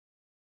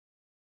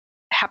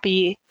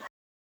 happy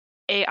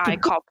AI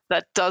cop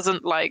that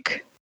doesn't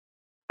like,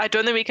 I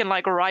don't think we can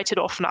like write it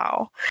off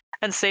now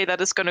and say that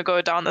it's going to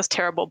go down this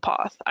terrible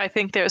path. I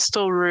think there's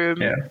still room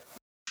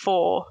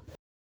for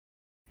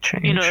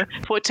change, you know,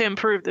 for it to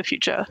improve the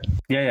future.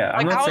 Yeah.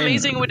 Like how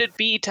amazing would it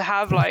be to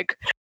have like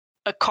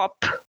a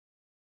cop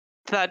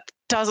that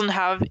doesn't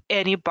have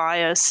any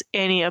bias,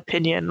 any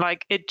opinion?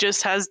 Like it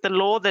just has the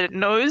law that it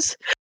knows,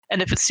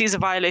 and if it sees a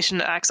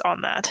violation, it acts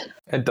on that.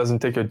 It doesn't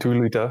take a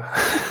 2 liter.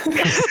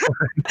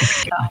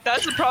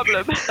 That's a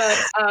problem.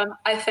 But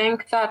I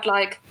think that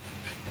like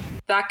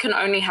that can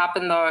only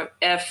happen though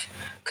if,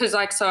 because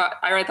like, so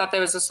I read that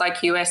there was this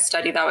like US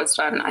study that was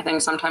done, I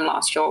think sometime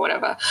last year or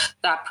whatever,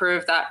 that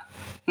proved that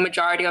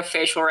majority of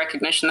facial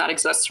recognition that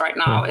exists right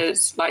now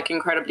is like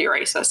incredibly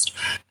racist.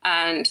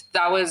 And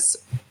that was,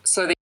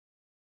 so the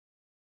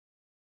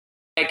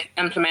like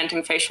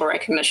implementing facial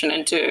recognition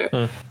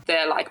into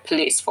their like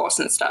police force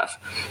and stuff.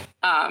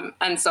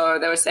 And so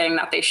they were saying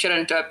that they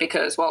shouldn't do it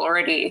because, well,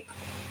 already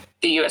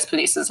the US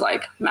police is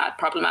like mad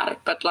problematic,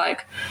 but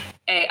like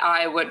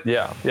AI would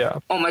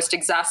almost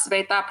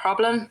exacerbate that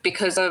problem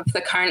because of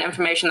the current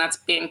information that's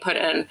being put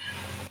in.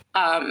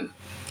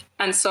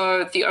 And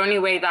so the only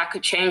way that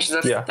could change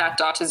is if that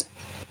data is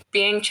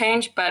being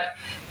changed, but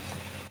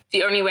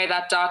the only way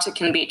that data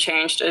can be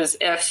changed is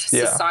if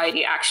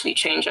society actually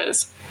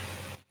changes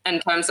in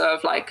terms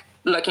of like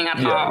looking at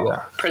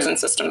how prison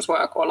systems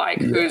work or like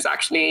who's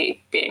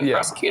actually being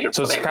prosecuted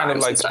so for their it's kind of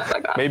crimes like, and stuff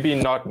like that. Maybe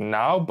not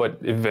now, but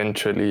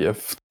eventually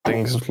if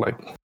things like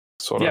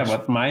sort of... Yeah,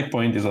 but my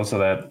point is also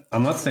that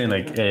I'm not saying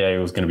like AI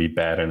was going to be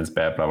bad and it's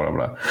bad, blah, blah,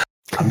 blah.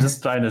 I'm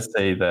just trying to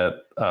say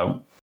that,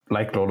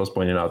 like Lolo's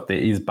pointing out, there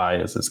is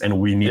biases and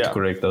we need to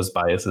correct those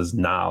biases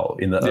now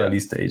in the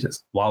early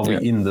stages while we're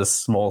in this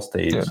small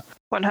stage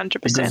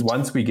 100%. Because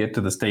once we get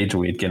to the stage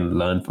where it can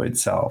learn for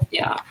itself,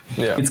 Yeah.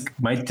 it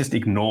might just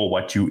ignore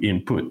what you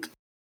input.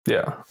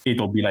 Yeah.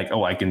 It'll be like,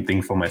 oh, I can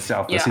think for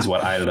myself. This is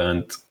what I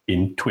learned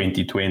in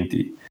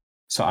 2020.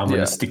 So I'm going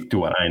to stick to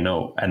what I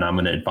know and I'm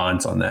going to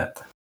advance on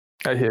that.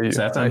 I hear you. So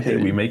that's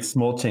something we make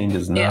small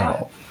changes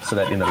now so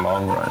that in the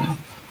long run,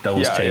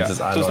 those changes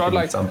are so it's not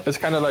like something. it's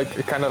kind of like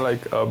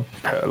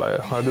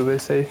how do they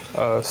say?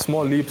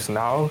 Small leaps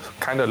now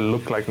kind of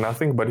look like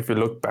nothing, but if you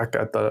look back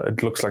at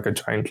it looks like a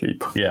giant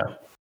leap. Yeah.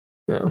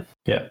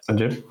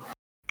 Sanjeev?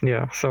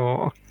 Yeah.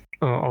 So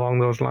along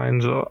those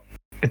lines,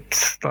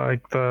 it's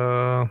like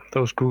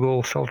those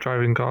Google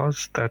self-driving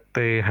cars that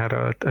they had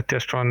a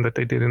test run that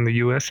they did in the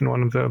US in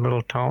one of the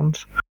little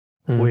towns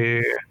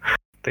where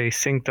they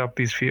synced up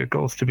these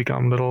vehicles to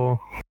become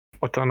little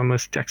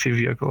autonomous taxi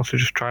vehicles to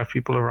just drive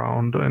people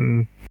around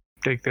and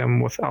take them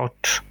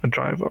without a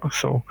driver.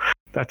 So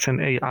that's an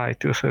AI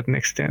to a certain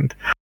extent.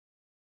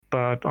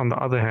 But on the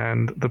other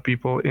hand, the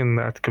people in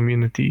that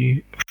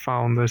community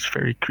found this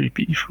very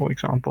creepy, for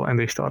example, and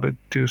they started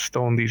to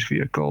stone these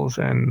vehicles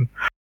and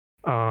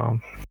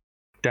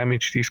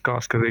damage these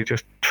cars because they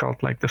just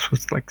felt like this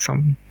was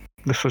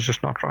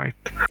just not right.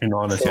 In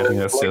honesty, I think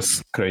that's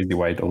just crazy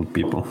white old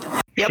people.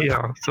 Yep.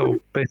 Yeah, so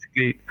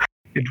basically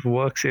it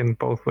works in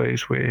both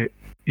ways where,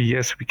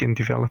 yes, we can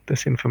develop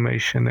this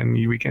information and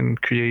we can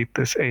create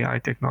this AI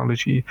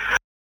technology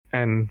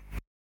and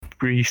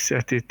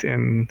reset it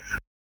and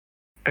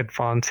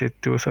advance it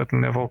to a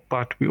certain level,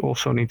 but we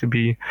also need to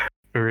be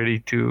ready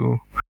to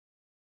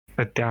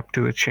adapt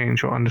to the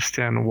change or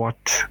understand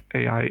what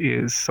AI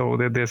is. So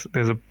there's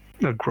a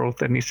growth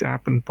that needs to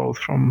happen both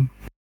from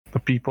the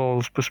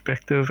people's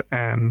perspective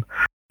and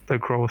the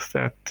growth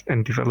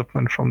and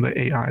development from the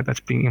AI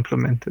that's being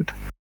implemented.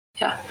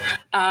 Yeah.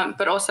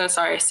 But also,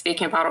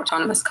 speaking about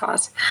autonomous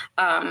cars,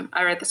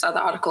 I read this other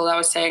article that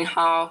was saying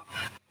how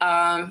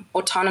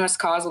autonomous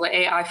cars, or the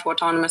AI for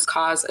autonomous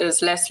cars,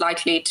 is less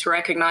likely to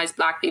recognize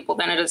Black people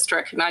than it is to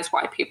recognize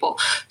white people.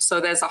 So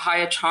there's a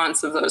higher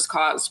chance of those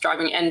cars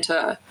driving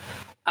into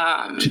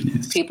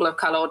people of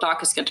color or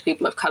darker skinned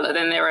people of color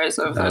than there is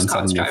of those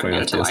cars driving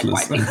into like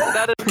white people.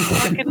 That is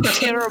fucking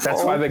terrible.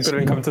 That's why they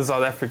couldn't come to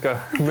South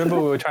Africa. Remember,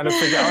 we were trying to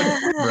figure out.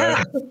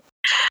 Right.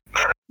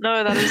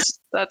 No, that's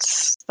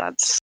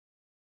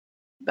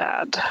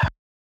bad.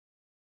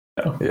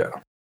 Yeah.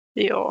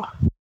 Yeah.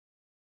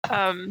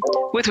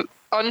 With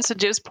on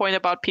Sanjeev's point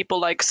about people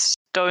like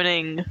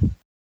stoning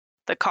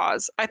the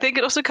cars, I think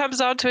it also comes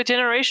down to a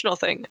generational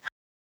thing.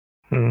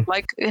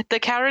 Like the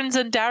Karens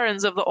and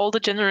Darrens of the older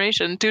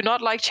generation do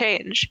not like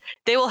change.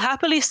 They will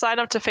happily sign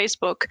up to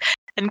Facebook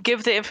and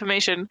give their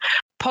information,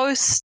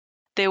 post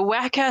their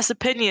whack-ass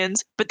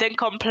opinions, but then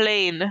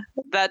complain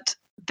that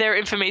their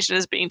information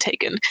is being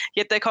taken.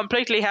 Yet they're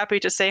completely happy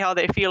to say how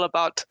they feel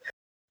about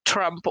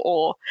Trump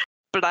or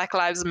Black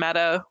Lives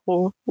Matter,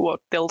 or what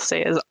they'll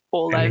say is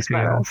All Lives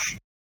Matter.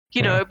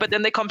 You know, but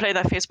then they complain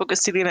that Facebook is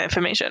stealing their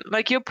information.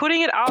 Like, you're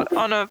putting it out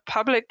on a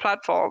public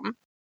platform.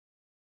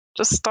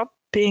 Just stop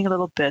being a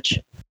little bitch.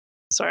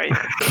 Sorry.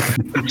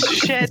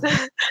 Shit.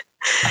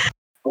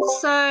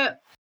 So,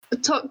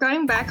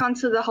 going back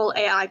onto the whole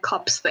AI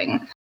cops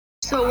thing.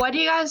 So, what do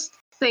you guys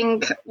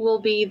think will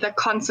be the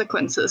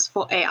consequences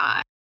for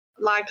AI?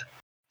 Like,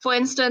 for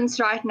instance,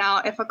 right now,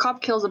 if a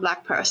cop kills a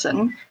Black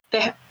person,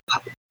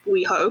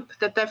 we hope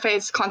that they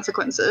face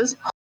consequences,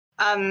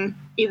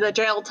 either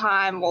jail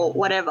time or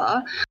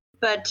whatever.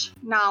 But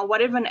now,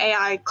 what if an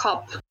AI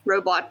cop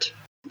robot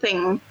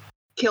thing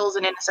kills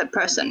an innocent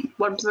person?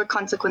 What would the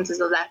consequences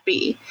of that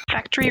be?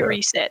 Factory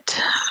reset.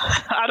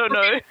 I don't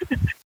know.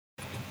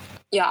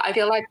 Yeah, I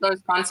feel like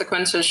those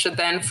consequences should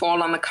then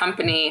fall on the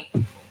company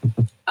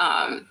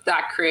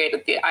that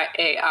created the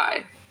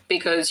AI,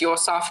 because your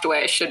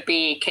software should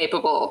be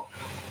capable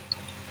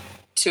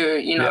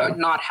to,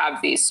 not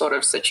have these sort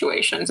of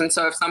situations. And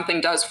so if something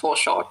does fall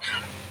short,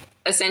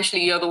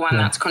 essentially you're the one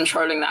that's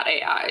controlling that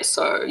AI.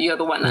 So you're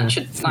the one that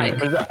should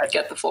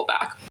get the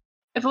fallback.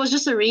 If it was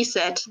just a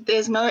reset,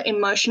 there's no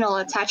emotional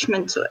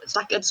attachment to it. It's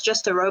like, it's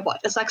just a robot.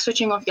 It's like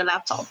switching off your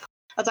laptop.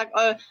 It's like,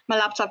 oh, my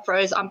laptop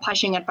froze, I'm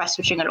punching it by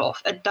switching it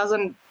off. It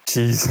doesn't.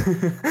 Jeez.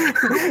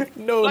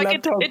 No like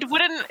laptop. It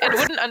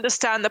wouldn't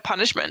understand the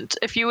punishment.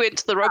 If you went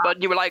to the robot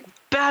and you were like,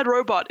 bad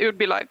robot, it would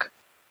be like,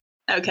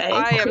 okay,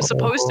 I am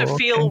supposed to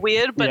feel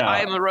weird, but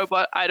I am a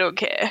robot, I don't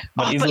care.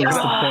 But isn't this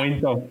the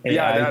point of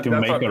AI to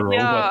make a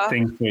robot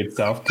think for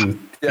itself to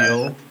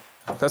feel?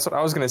 That's what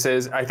I was going to say.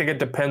 Is I think it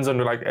depends on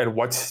like at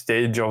what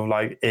stage of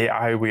like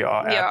AI we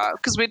are at. Yeah,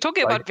 because we're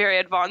talking about very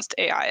advanced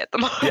AI at the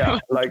moment. Yeah,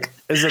 like,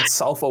 is it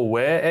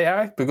self-aware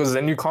AI? Because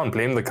then you can't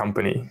blame the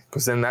company,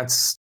 because then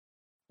that's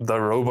the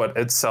robot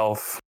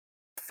itself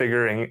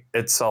figuring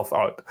itself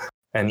out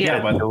and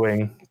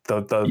doing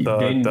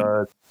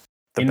the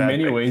in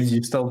many ways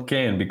you still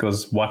can,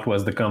 because what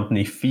was the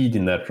company feed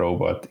in that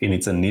robot in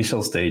its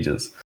initial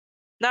stages?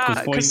 Because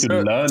for it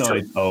to learn on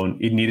its own,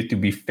 it needed to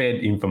be fed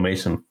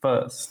information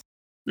first.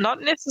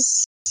 Not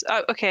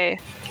necessarily. Okay.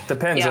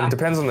 Depends. It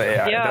depends on the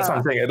AI. Yeah. That's what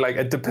I'm saying.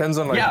 It depends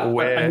on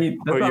where. I mean,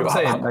 that's what I'm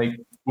saying. Like,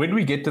 when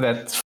we get to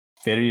that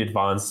very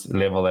advanced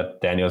level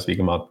that Daniel was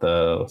speaking about,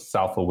 the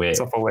self-aware.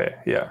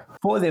 Self-aware, yeah.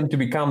 For them to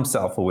become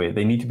self-aware,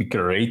 they need to be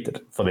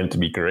created. For them to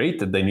be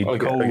created, they need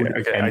code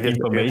and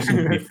information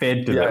to be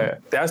fed to them. Yeah.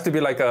 There has to be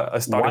like a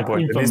starting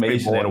point. What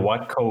information and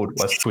what code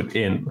was put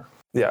in.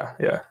 Yeah.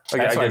 Okay,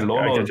 That's why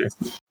law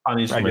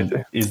punishment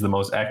is the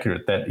most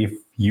accurate. That if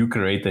you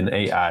create an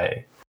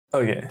AI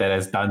that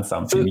has done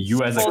something,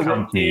 you as a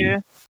company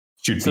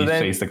should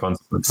face the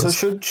consequences.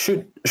 So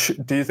should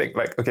do you think,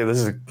 like, okay, this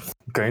is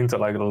going to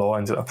like the law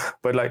and stuff,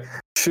 but like,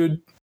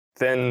 should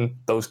then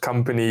those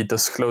companies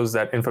disclose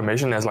that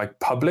information as like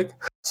public,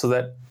 so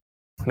that,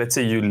 let's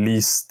say you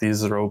lease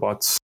these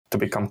robots to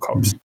become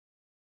cops,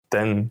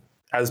 then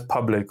as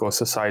public or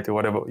society,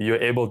 whatever,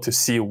 you're able to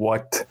see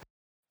what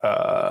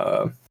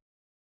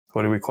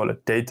do we call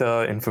it,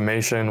 data,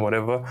 information,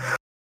 whatever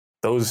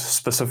those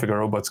specific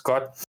robots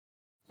got,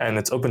 and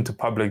it's open to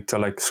public to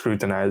like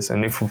scrutinize.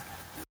 And if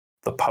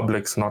the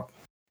public's not,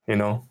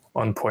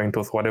 on point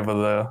with whatever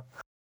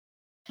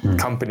the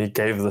company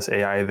gave this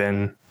AI,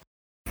 then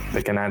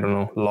they can, I don't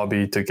know,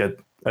 lobby to get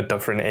a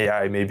different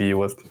AI, maybe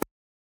with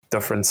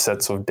different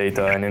sets of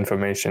data and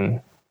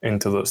information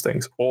into those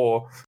things.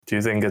 Or do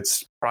you think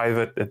it's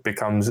private, it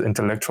becomes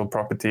intellectual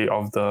property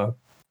of the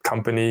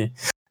company,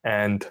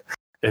 and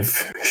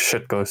if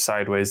shit goes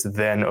sideways,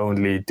 then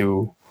only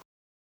do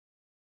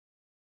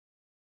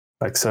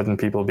like certain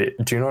people do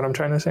you know what I'm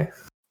trying to say?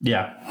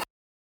 Yeah.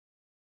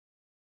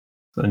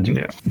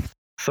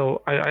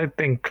 So I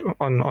think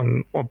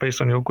or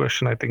based on your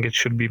question, I think it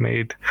should be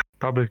made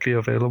publicly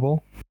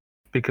available,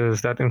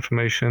 because that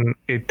information,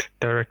 it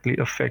directly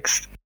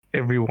affects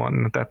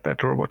everyone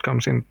that robot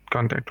comes in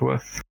contact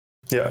with.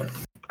 Yeah.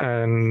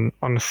 And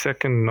on a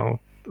second note,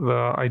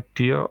 the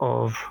idea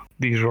of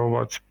these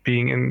robots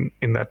being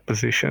in that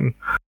position,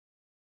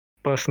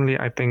 personally,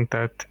 I think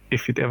that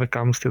if it ever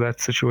comes to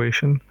that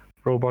situation,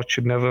 robots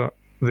should never,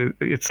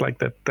 it's like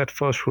that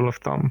first rule of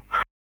thumb,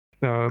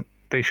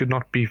 they should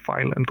not be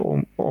violent,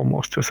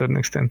 almost to a certain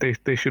extent.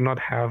 They should not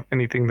have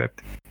anything that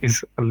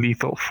is a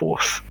lethal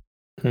force.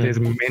 There's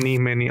many,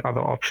 many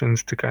other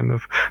options to kind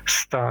of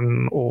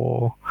stun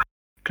or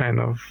kind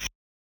of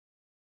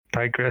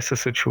digress a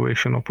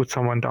situation or put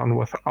someone down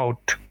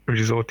without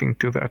resorting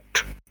to that,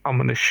 I'm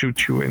going to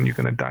shoot you and you're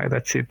going to die.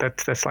 That's it.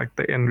 That's like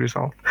the end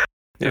result.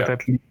 Yeah.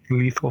 That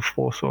lethal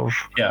force of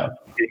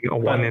being a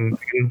one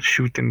and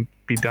shoot and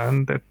be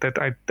done. That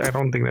I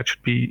don't think that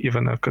should be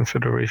even a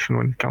consideration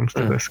when it comes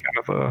to this kind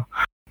of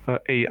a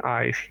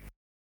AI,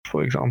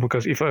 for example.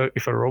 Because if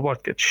a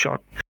robot gets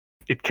shot,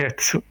 it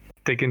gets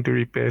taken to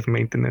repairs,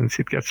 maintenance,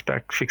 it gets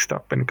back fixed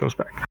up and it goes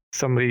back.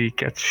 Somebody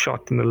gets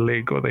shot in the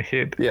leg or the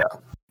head. Yeah.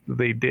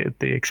 They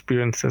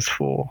experience this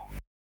for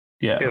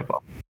ever.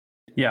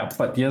 Yeah,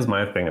 but here's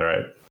my thing,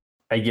 right?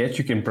 I guess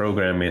you can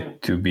program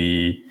it to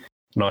be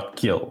not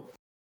kill.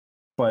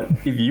 But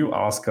if you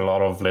ask a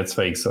lot of, let's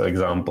say, for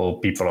example,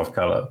 people of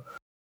color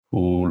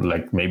who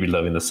like maybe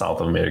live in the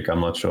South of America,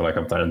 I'm not sure, like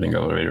I'm trying to think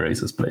of a very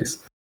racist place.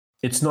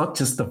 It's not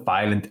just the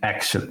violent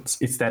actions,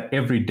 it's that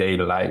everyday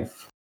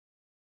life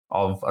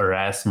of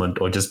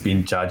harassment or just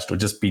being judged or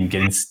just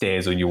getting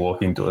stares when you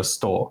walk into a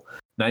store.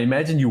 Now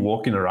imagine you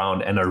walking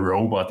around and a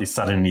robot is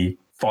suddenly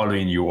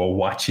following you or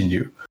watching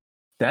you.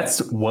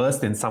 That's worse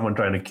than someone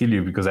trying to kill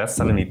you, because that's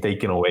suddenly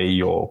taking away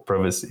your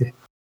privacy.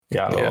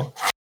 Yeah.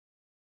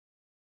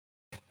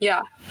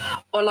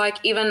 Or like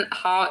even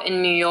how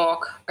in New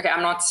York, okay,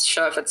 I'm not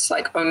sure if it's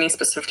like only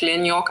specifically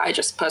in New York. I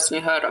just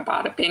personally heard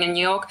about it being in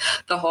New York,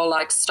 the whole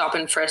like stop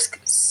and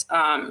frisk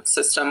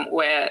system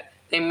where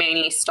they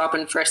mainly stop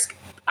and frisk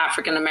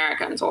African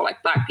Americans or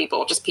like black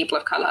people, just people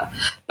of color,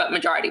 but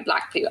majority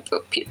black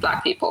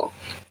people.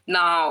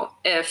 Now,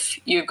 if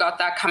you've got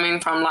that coming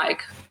from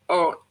like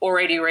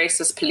already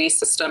racist police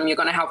system, you're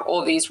going to have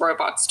all these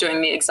robots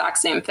doing the exact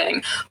same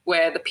thing,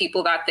 where the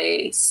people that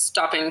they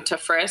stopping to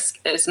frisk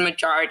is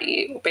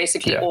majority,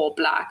 basically all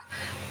black.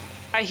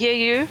 I hear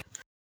you,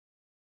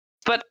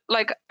 but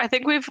like I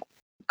think we've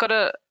got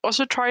to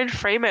also try and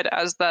frame it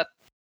as that,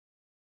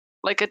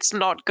 like it's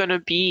not going to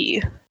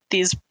be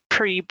these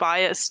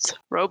pre-biased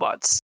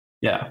robots.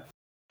 Yeah.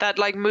 That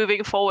like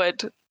moving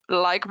forward,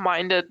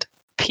 like-minded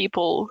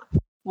people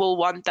will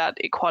want that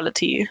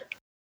equality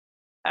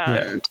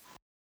and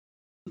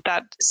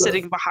that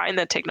sitting behind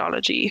the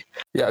technology.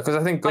 Yeah, because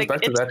I think it goes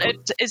back to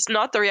that. It's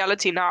not the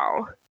reality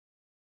now,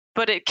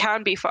 but it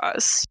can be for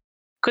us.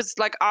 Because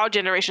like our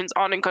generations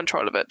aren't in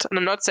control of it. And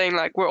I'm not saying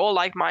like we're all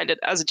like-minded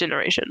as a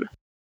generation,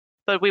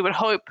 but we would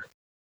hope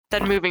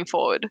that moving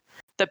forward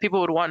that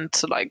people would want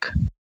to like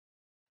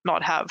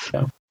not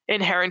have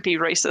inherently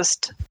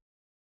racist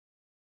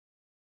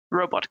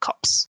robot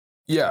cops.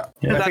 Yeah,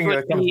 I that think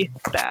would be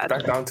bad.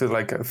 Back down to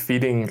like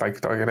feeding,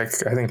 like I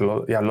think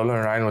Lola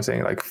and Ryan was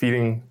saying, like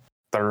feeding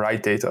the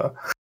right data.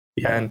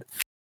 Yeah. And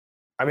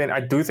I mean,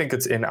 I do think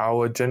it's in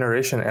our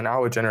generation, and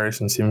our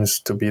generation seems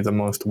to be the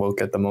most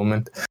woke at the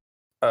moment.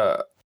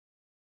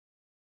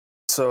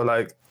 So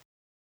like,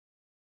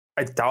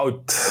 I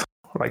doubt,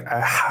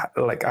 I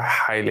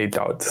highly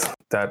doubt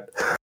that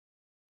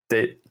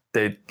they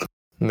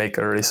make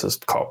a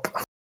racist cop.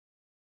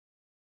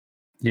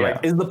 Yeah.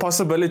 Like, is the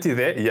possibility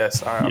there?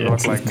 Yes, I'm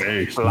not like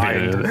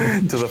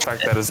blind to the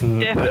fact that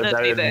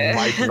it there.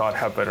 might not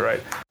happen,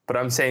 right? But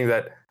I'm saying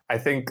that I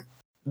think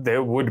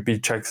there would be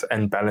checks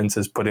and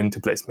balances put into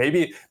place.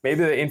 Maybe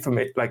the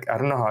information, like, I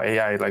don't know how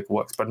AI like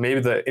works, but maybe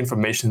the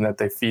information that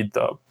they feed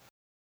the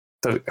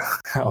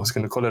I was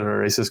going to call it a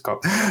racist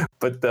cop,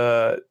 but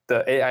the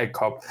AI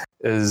cop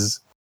is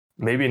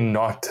maybe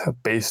not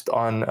based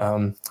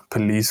on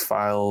police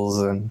files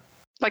and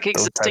like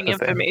existing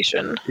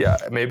information. Yeah,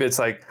 maybe it's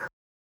like,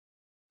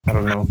 I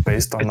don't know,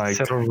 based on like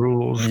set of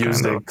rules,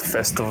 music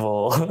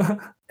festival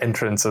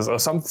entrances or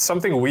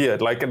something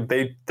weird. Like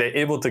they're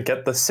able to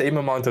get the same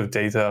amount of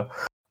data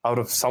out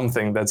of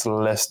something that's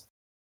less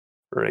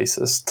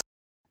racist.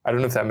 I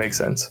don't know if that makes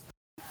sense.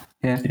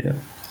 Yeah.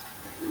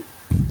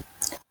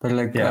 But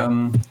like,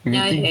 if you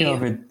think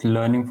of it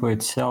learning for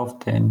itself,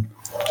 then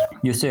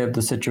you still have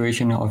the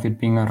situation of it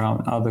being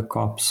around other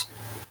cops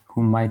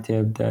who might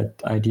have that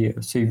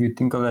idea. So if you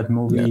think of that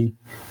movie,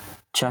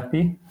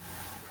 Chappie,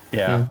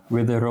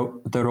 where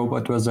the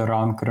robot was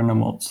around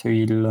criminals, so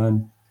he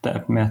learned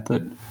that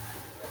method.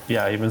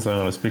 Yeah, even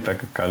so, I speak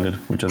like a colored,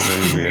 which is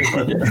very weird.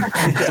 But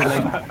So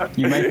like,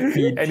 you might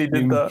feed And he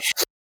did him- the.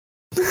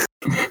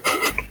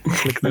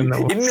 He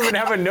didn't even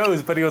have a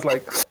nose, but he was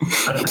like.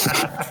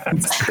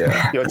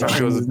 Your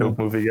Chappie was a dope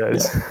movie,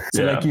 guys.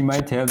 So like, you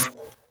might have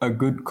a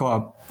good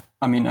cop,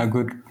 a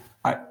good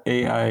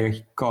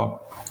AI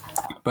cop,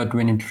 but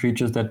when it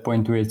reaches that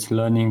point where it's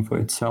learning for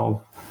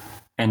itself,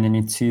 and then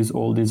it sees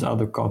all these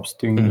other cops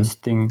doing this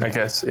thing, I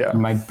guess, it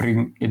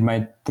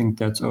might think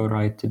that's all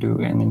right to do,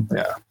 and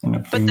then end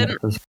up doing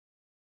this.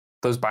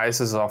 Those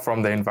biases are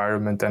from the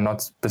environment and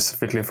not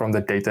specifically from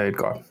the data it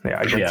got. Yeah,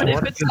 I get But you.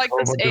 if it's like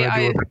this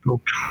AI,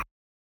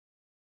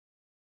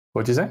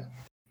 What'd you say?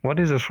 What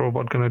is this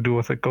robot gonna do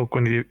with a Coke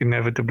when he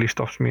inevitably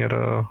stops me at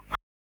a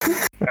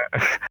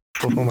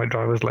for my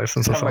driver's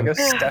license or Have like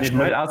something? a stash. it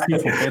might ask you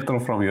for petrol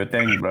from your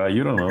tank, bro.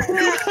 You don't know.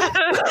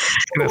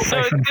 It's gonna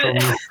siphon from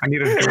me. I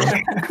need a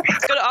drink.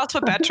 it's gonna ask for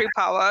battery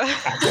power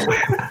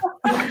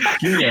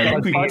Give me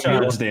a quick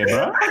charge there,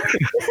 bro.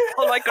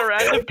 or like a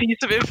random piece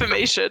of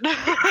information.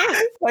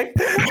 Like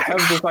have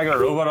just like a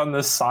robot on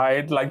the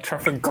side, like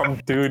traffic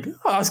cop dude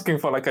asking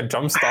for like a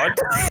jump start.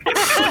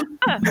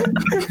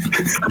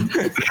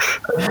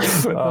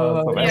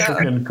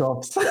 African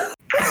cops.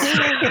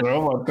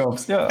 Robot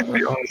cops, yeah. To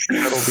be honest,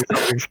 that'll be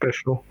something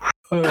special.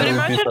 But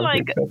imagine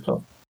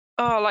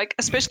like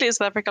especially in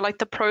South Africa, like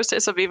the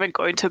process of even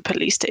going to a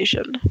police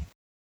station.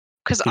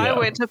 Because I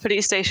went to a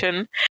police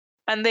station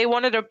and they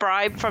wanted a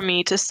bribe from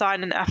me to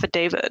sign an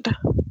affidavit.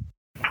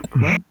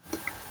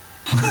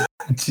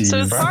 So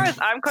as far as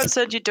I'm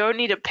concerned, you don't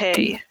need to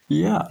pay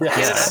Yeah. to get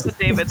an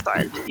affidavit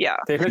signed. Yeah.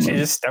 They literally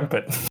just stamp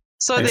it.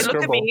 So and they look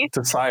at scribble me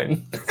to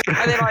sign.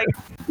 and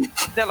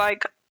they're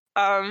like,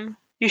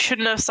 you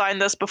shouldn't have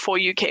signed this before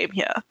you came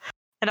here.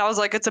 And I was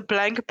like, it's a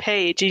blank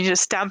page, you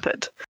just stamp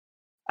it.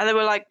 And they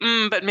were like,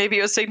 but maybe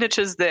your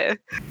signature's there.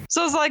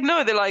 So I was like,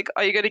 no. They're like,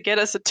 are you going to get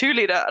us a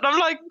 2-liter? And I'm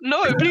like,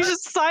 no, please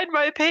just sign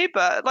my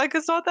paper. Like,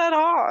 it's not that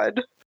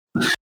hard.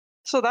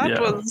 So that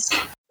was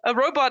a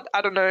robot.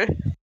 I don't know.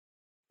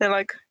 They're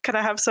like, can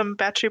I have some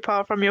battery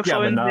power from your Yeah,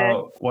 phone? but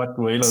now what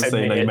Waylo's Send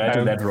saying, me like, it,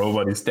 imagine man. that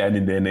robot is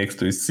standing there next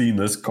to seeing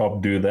this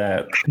cop do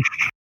that.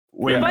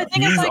 When But I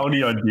think it's he's like-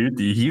 only on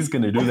duty, he's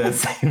gonna do that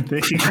same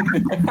thing.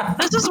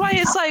 This is why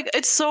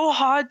it's so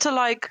hard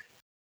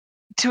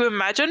to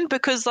imagine,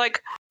 because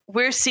like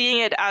we're seeing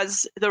it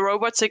as the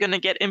robots are going to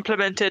get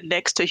implemented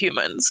next to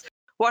humans.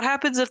 What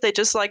happens if they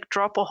just like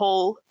drop a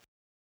whole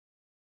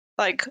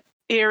like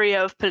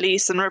area of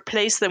police and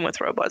replace them with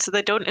robots so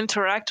they don't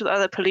interact with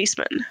other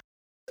policemen?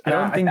 I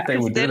don't think they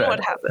would do Then that. what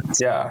happens?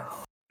 Yeah.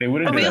 They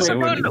wouldn't But do we that. also They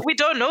wouldn't. we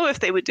don't know if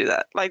they would do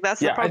that. Like that's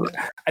the Yeah, problem.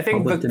 I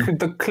think Probably.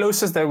 the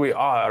closest that we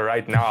are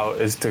right now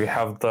is to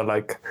have the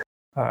like,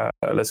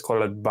 let's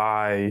call it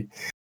by,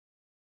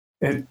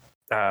 it,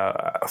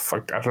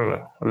 fuck, I don't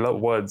know, a lot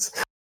of words.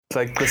 It's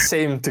like the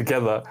same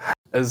together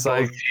as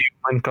like, Both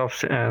human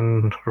cops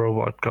and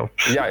robot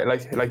cops. yeah,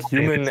 like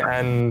human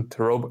and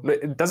robot.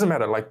 It doesn't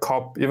matter, like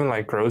cop, even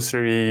like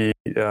grocery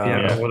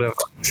Whatever.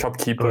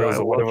 shopkeepers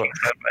or whatever. Working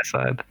side by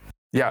side.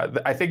 Yeah,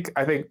 I think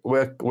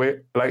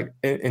we're like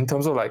in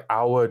terms of like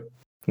our,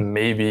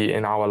 maybe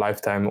in our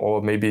lifetime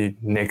or maybe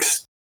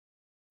next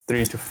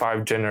 3 to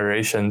 5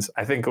 generations,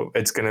 I think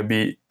it's gonna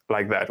be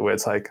like that, where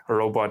it's like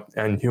robot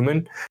and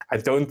human. I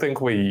don't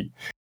think we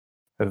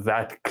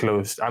that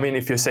close. I mean,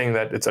 if you're saying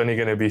that it's only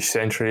gonna be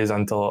centuries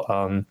until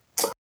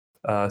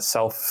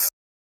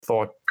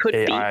self-thought Could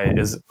be. AI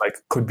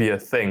could be a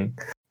thing,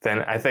 then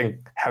I think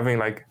having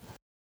like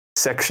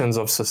sections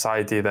of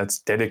society that's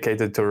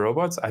dedicated to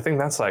robots, I think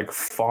that's like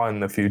far in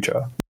the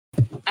future.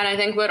 And I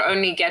think we'd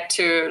only get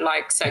to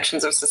like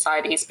sections of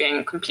societies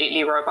being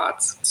completely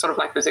robots, sort of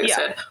like Bazoo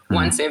said,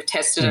 once they've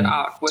tested it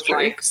out with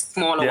like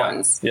smaller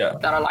ones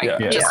that are like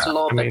just a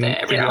little I bit mean, there,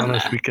 to every be now and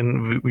honest,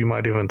 there. we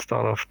might even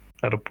start off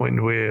at a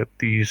point where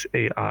these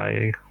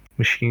AI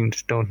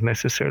machines don't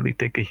necessarily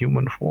take a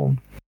human form.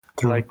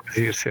 Like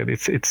you said,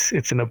 it's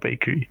in a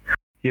bakery.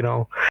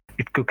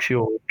 it cooks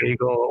your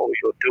bagel or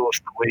your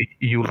toast the way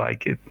you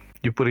like it.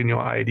 You put in your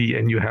ID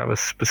and you have a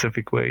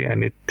specific way,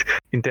 and it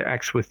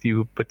interacts with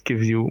you but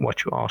gives you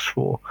what you ask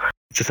for.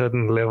 It's a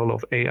certain level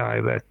of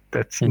AI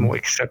that's more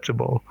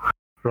acceptable,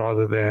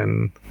 rather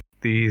than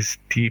these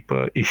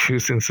deeper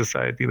issues in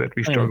society that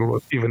we struggle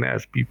with even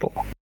as people.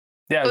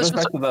 Yeah, it goes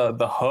back to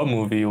the Her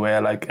movie,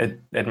 where like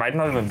it might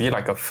not even be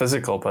like a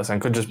physical person.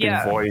 It could just be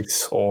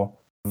voice or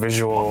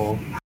visual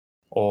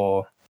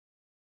or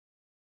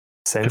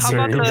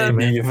sensory,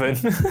 maybe even.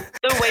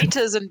 The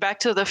waiters in Back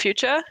to the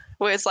Future,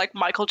 where it's like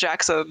Michael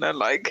Jackson and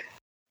like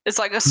it's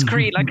like a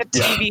screen, like a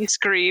TV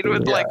screen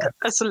with like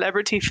a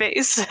celebrity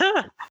face.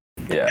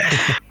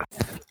 Yeah.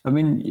 I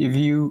mean,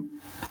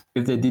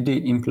 if they did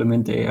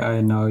implement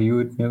AI now, you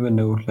would never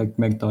know. Like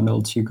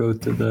McDonald's, you go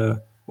to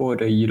the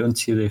order, you don't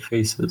see their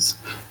faces,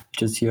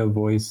 just hear a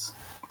voice.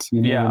 So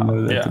you never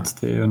know that it's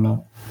there or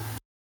not.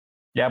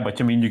 Yeah,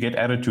 but I mean, you get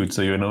attitude,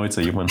 so you know it's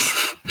a human.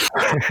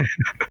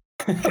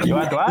 You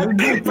want what?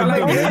 But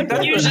like,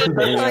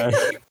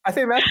 I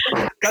think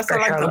that's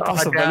like the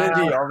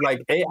possibility of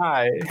like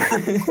AI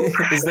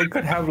is they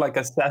could have like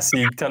a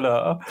sassy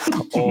teller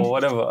or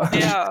whatever.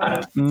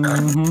 Yeah.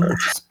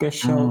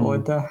 Special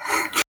order.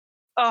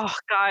 Oh,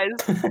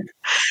 guys.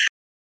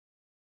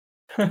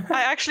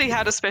 I actually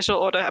had a special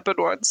order happen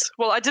once.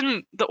 Well, I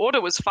didn't. The order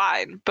was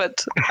fine,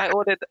 but I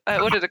ordered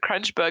a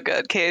crunch burger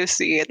at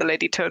KFC, and the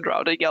lady turned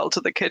around and yelled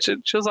to the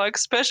kitchen. She was like,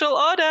 "Special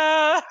order!"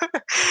 I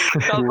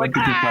was like,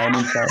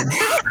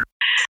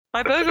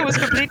 my burger was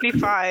completely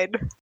fine,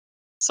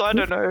 so I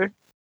don't know.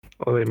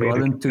 Oh, they made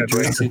it too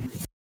juicy.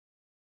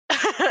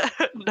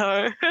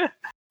 No.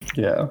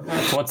 Yeah.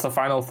 What's the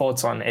final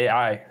thoughts on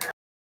AI?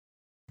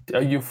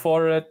 Are you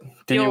for it?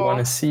 Do you want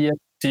to see it?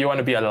 Do you want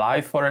to be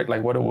alive for it?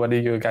 Like, what are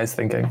you guys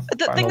thinking?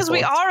 The thing is,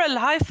 we are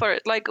alive for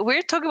it. Like,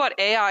 we're talking about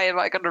AI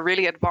like on a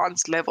really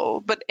advanced level,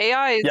 but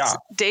AI is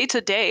day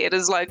to day. It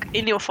is like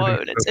in your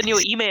phone. It's in your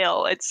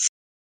email. It's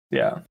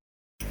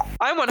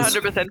I'm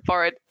 100%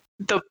 for it.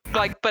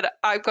 But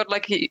I've got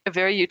like a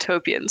very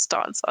utopian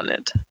stance on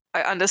it.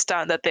 I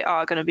understand that there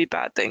are going to be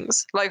bad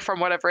things. Like from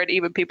what I've read,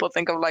 even people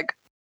think of like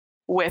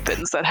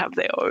weapons that have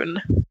their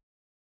own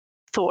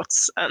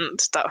thoughts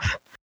and stuff.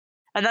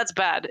 And that's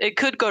bad. It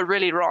could go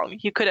really wrong.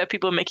 You could have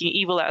people making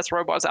evil-ass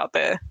robots out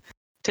there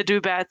to do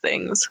bad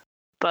things.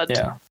 But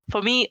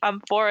for me, I'm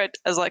for it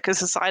as like a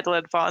societal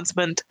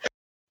advancement,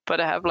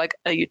 but I have like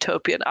a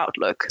utopian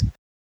outlook.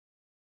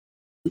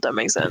 If that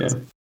makes sense.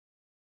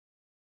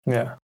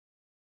 Yeah.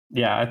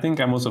 Yeah, I think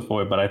I'm also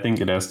for it, but I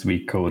think it has to be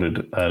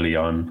coded early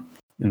on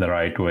in the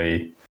right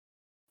way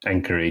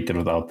and created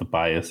without the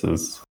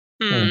biases.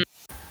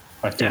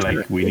 I feel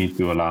like we need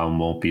to allow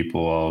more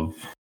people of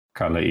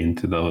color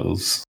into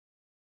those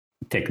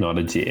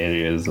technology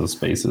areas or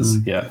spaces.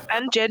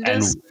 And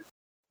genders.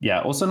 And,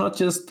 also not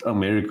just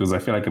America, because I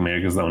feel like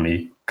America is the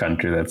only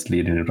country that's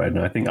leading it right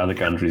now. I think other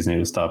countries need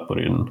to start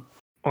putting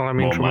more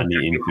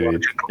money into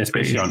it,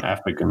 especially on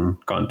African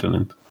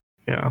continent.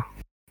 Yeah.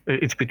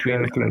 It's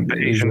between the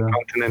Asian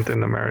continent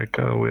and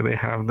America where they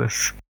have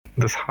this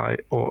high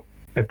or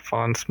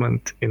advanced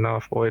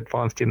enough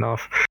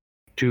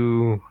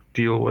to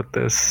deal with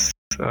this.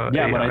 But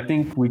I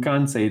think we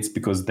can't say it's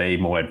because they're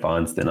more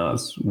advanced than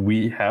us.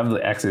 We have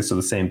the access to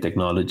the same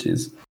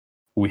technologies.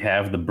 We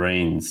have the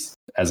brains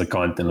as a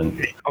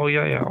continent. Oh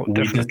yeah. We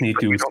just need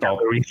to stop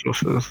the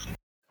resources.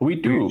 We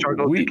do.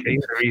 We gain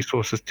the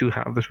resources to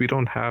have this. We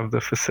don't have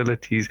the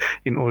facilities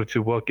in order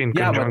to work in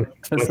conjunction.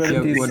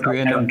 What we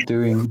end up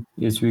doing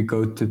is we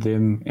go to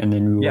them and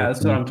then we. Yeah,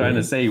 that's what I'm trying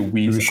to say.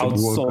 We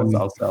outsource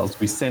ourselves.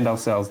 We send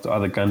ourselves to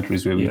other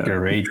countries where we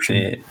create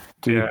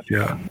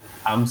there.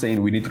 I'm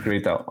saying we need to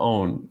create our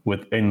own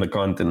within the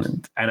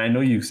continent. And I know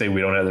you say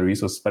we don't have the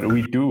resources, but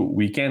we do.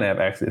 We can have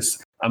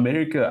access.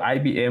 America,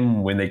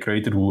 IBM, when they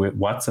created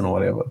Watson or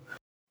whatever,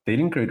 they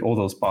didn't create all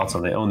those parts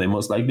on their own. They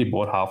most likely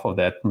bought half of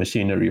that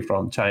machinery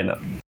from China.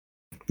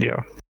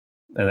 Yeah.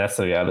 And that's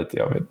the reality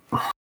of it.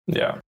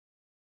 Yeah.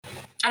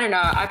 I don't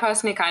know. I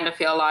personally kind of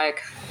feel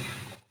like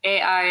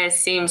AI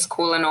seems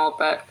cool and all,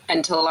 but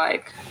until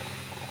like,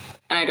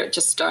 and I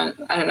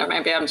don't know,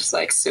 maybe I'm just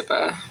like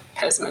super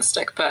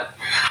pessimistic, but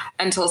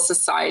until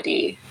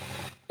society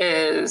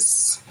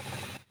is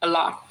a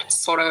lot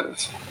sort of,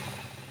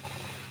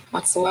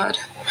 what's the word?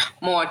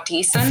 More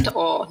decent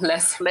or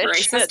less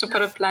racist, to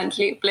put it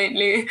bluntly,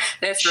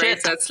 less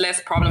racist,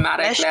 less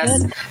problematic,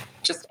 less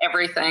just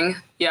everything.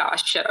 Yeah,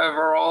 shit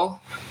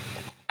overall.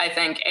 I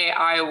think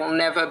AI will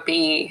never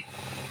be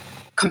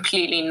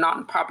completely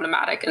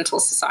non-problematic until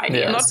society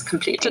is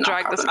completely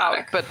non-problematic. To drag this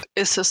out, but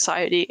is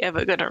society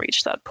ever going to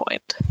reach that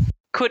point?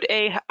 Could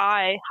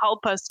AI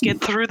help us get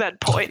through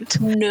that point?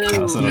 No.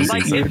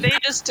 Like if they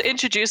just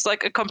introduce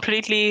like a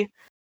completely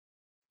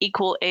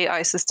equal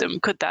AI system,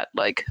 could that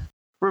like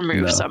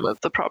remove some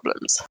of the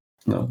problems?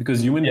 No,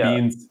 because human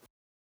beings,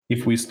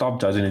 if we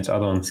stop judging each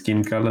other on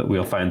skin color,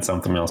 we'll find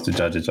something else to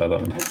judge each other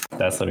on.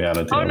 That's the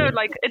reality. Oh no,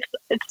 like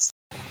it's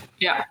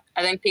yeah.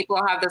 I think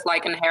people have this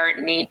like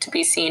inherent need to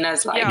be seen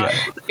as like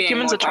being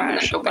humans more are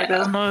trash. dominant or Like,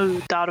 there's no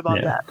doubt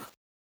about that.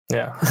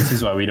 Yeah. This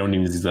is why we don't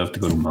even deserve to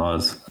go to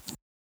Mars.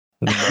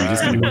 We're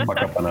just going to go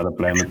fuck up another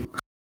planet.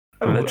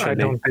 I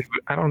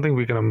don't think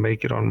we're gonna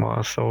make it on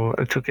Mars, so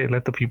it's okay.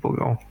 Let the people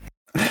go.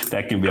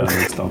 That can be our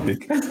next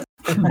topic.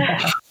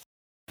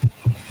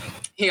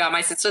 Yeah,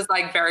 my sister's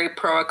like very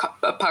pro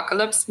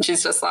apocalypse.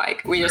 She's just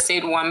like, we just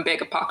need one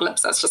big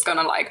apocalypse that's just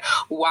gonna like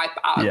wipe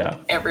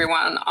out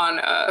everyone on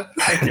Earth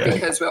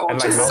because we're all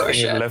just so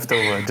shit. Left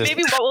over.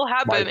 Maybe what will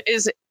happen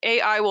is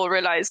AI will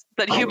realize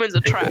that humans are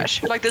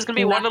trash. Like there's gonna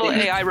be one little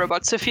AI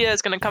robot, Sophia,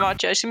 is gonna come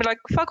out here. She's gonna be like,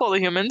 fuck all the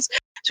humans.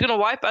 She's gonna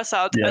wipe us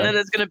out, and then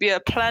there's gonna be a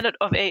planet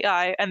of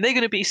AI, and they're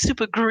gonna be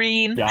super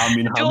green. Yeah, I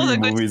mean, how many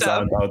movies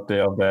are out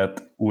there of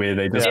that where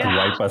they just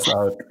wipe us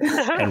out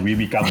and we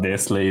become their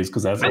slaves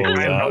because that's all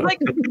we are. Like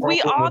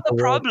we are the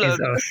problem.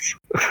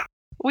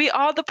 We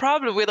are the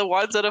problem. We're the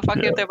ones that are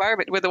fucking up the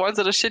environment. We're the ones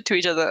that are shit to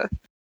each other.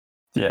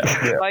 Yeah.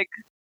 Like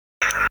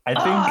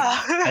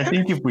I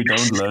think if we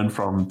don't learn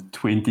from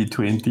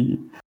 2020,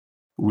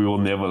 we will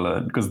never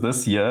learn, because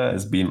this year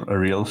has been a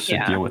real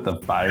shit year with a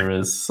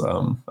virus.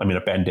 A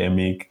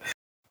pandemic,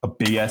 a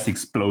big ass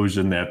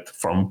explosion that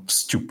from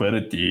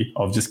stupidity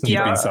of just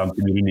keeping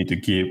something we need to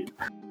keep.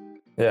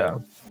 Yeah.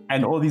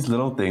 And all these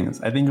little things.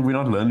 I think if we're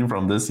not learning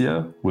from this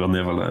year, we'll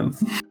never learn.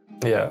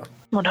 Yeah.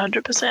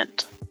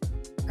 100%.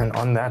 And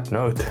on that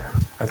note,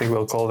 I think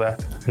we'll call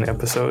that an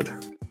episode.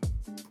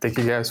 Thank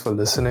you guys for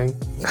listening.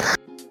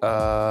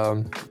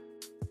 You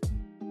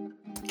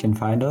can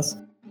find us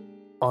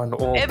on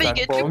all wherever you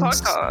get your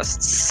platforms.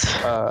 podcasts.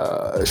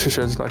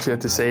 Shushan's not here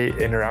to say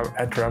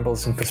at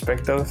Rambles in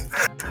Perspective.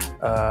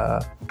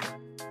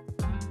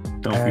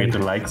 Don't forget to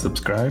like,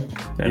 subscribe,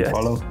 and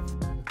follow.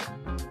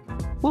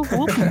 Whoop,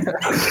 whoop.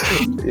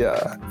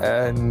 Yeah,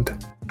 and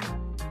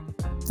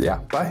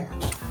bye.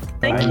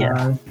 Thank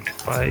you.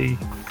 Bye.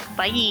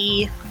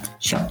 Bye.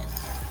 Shut.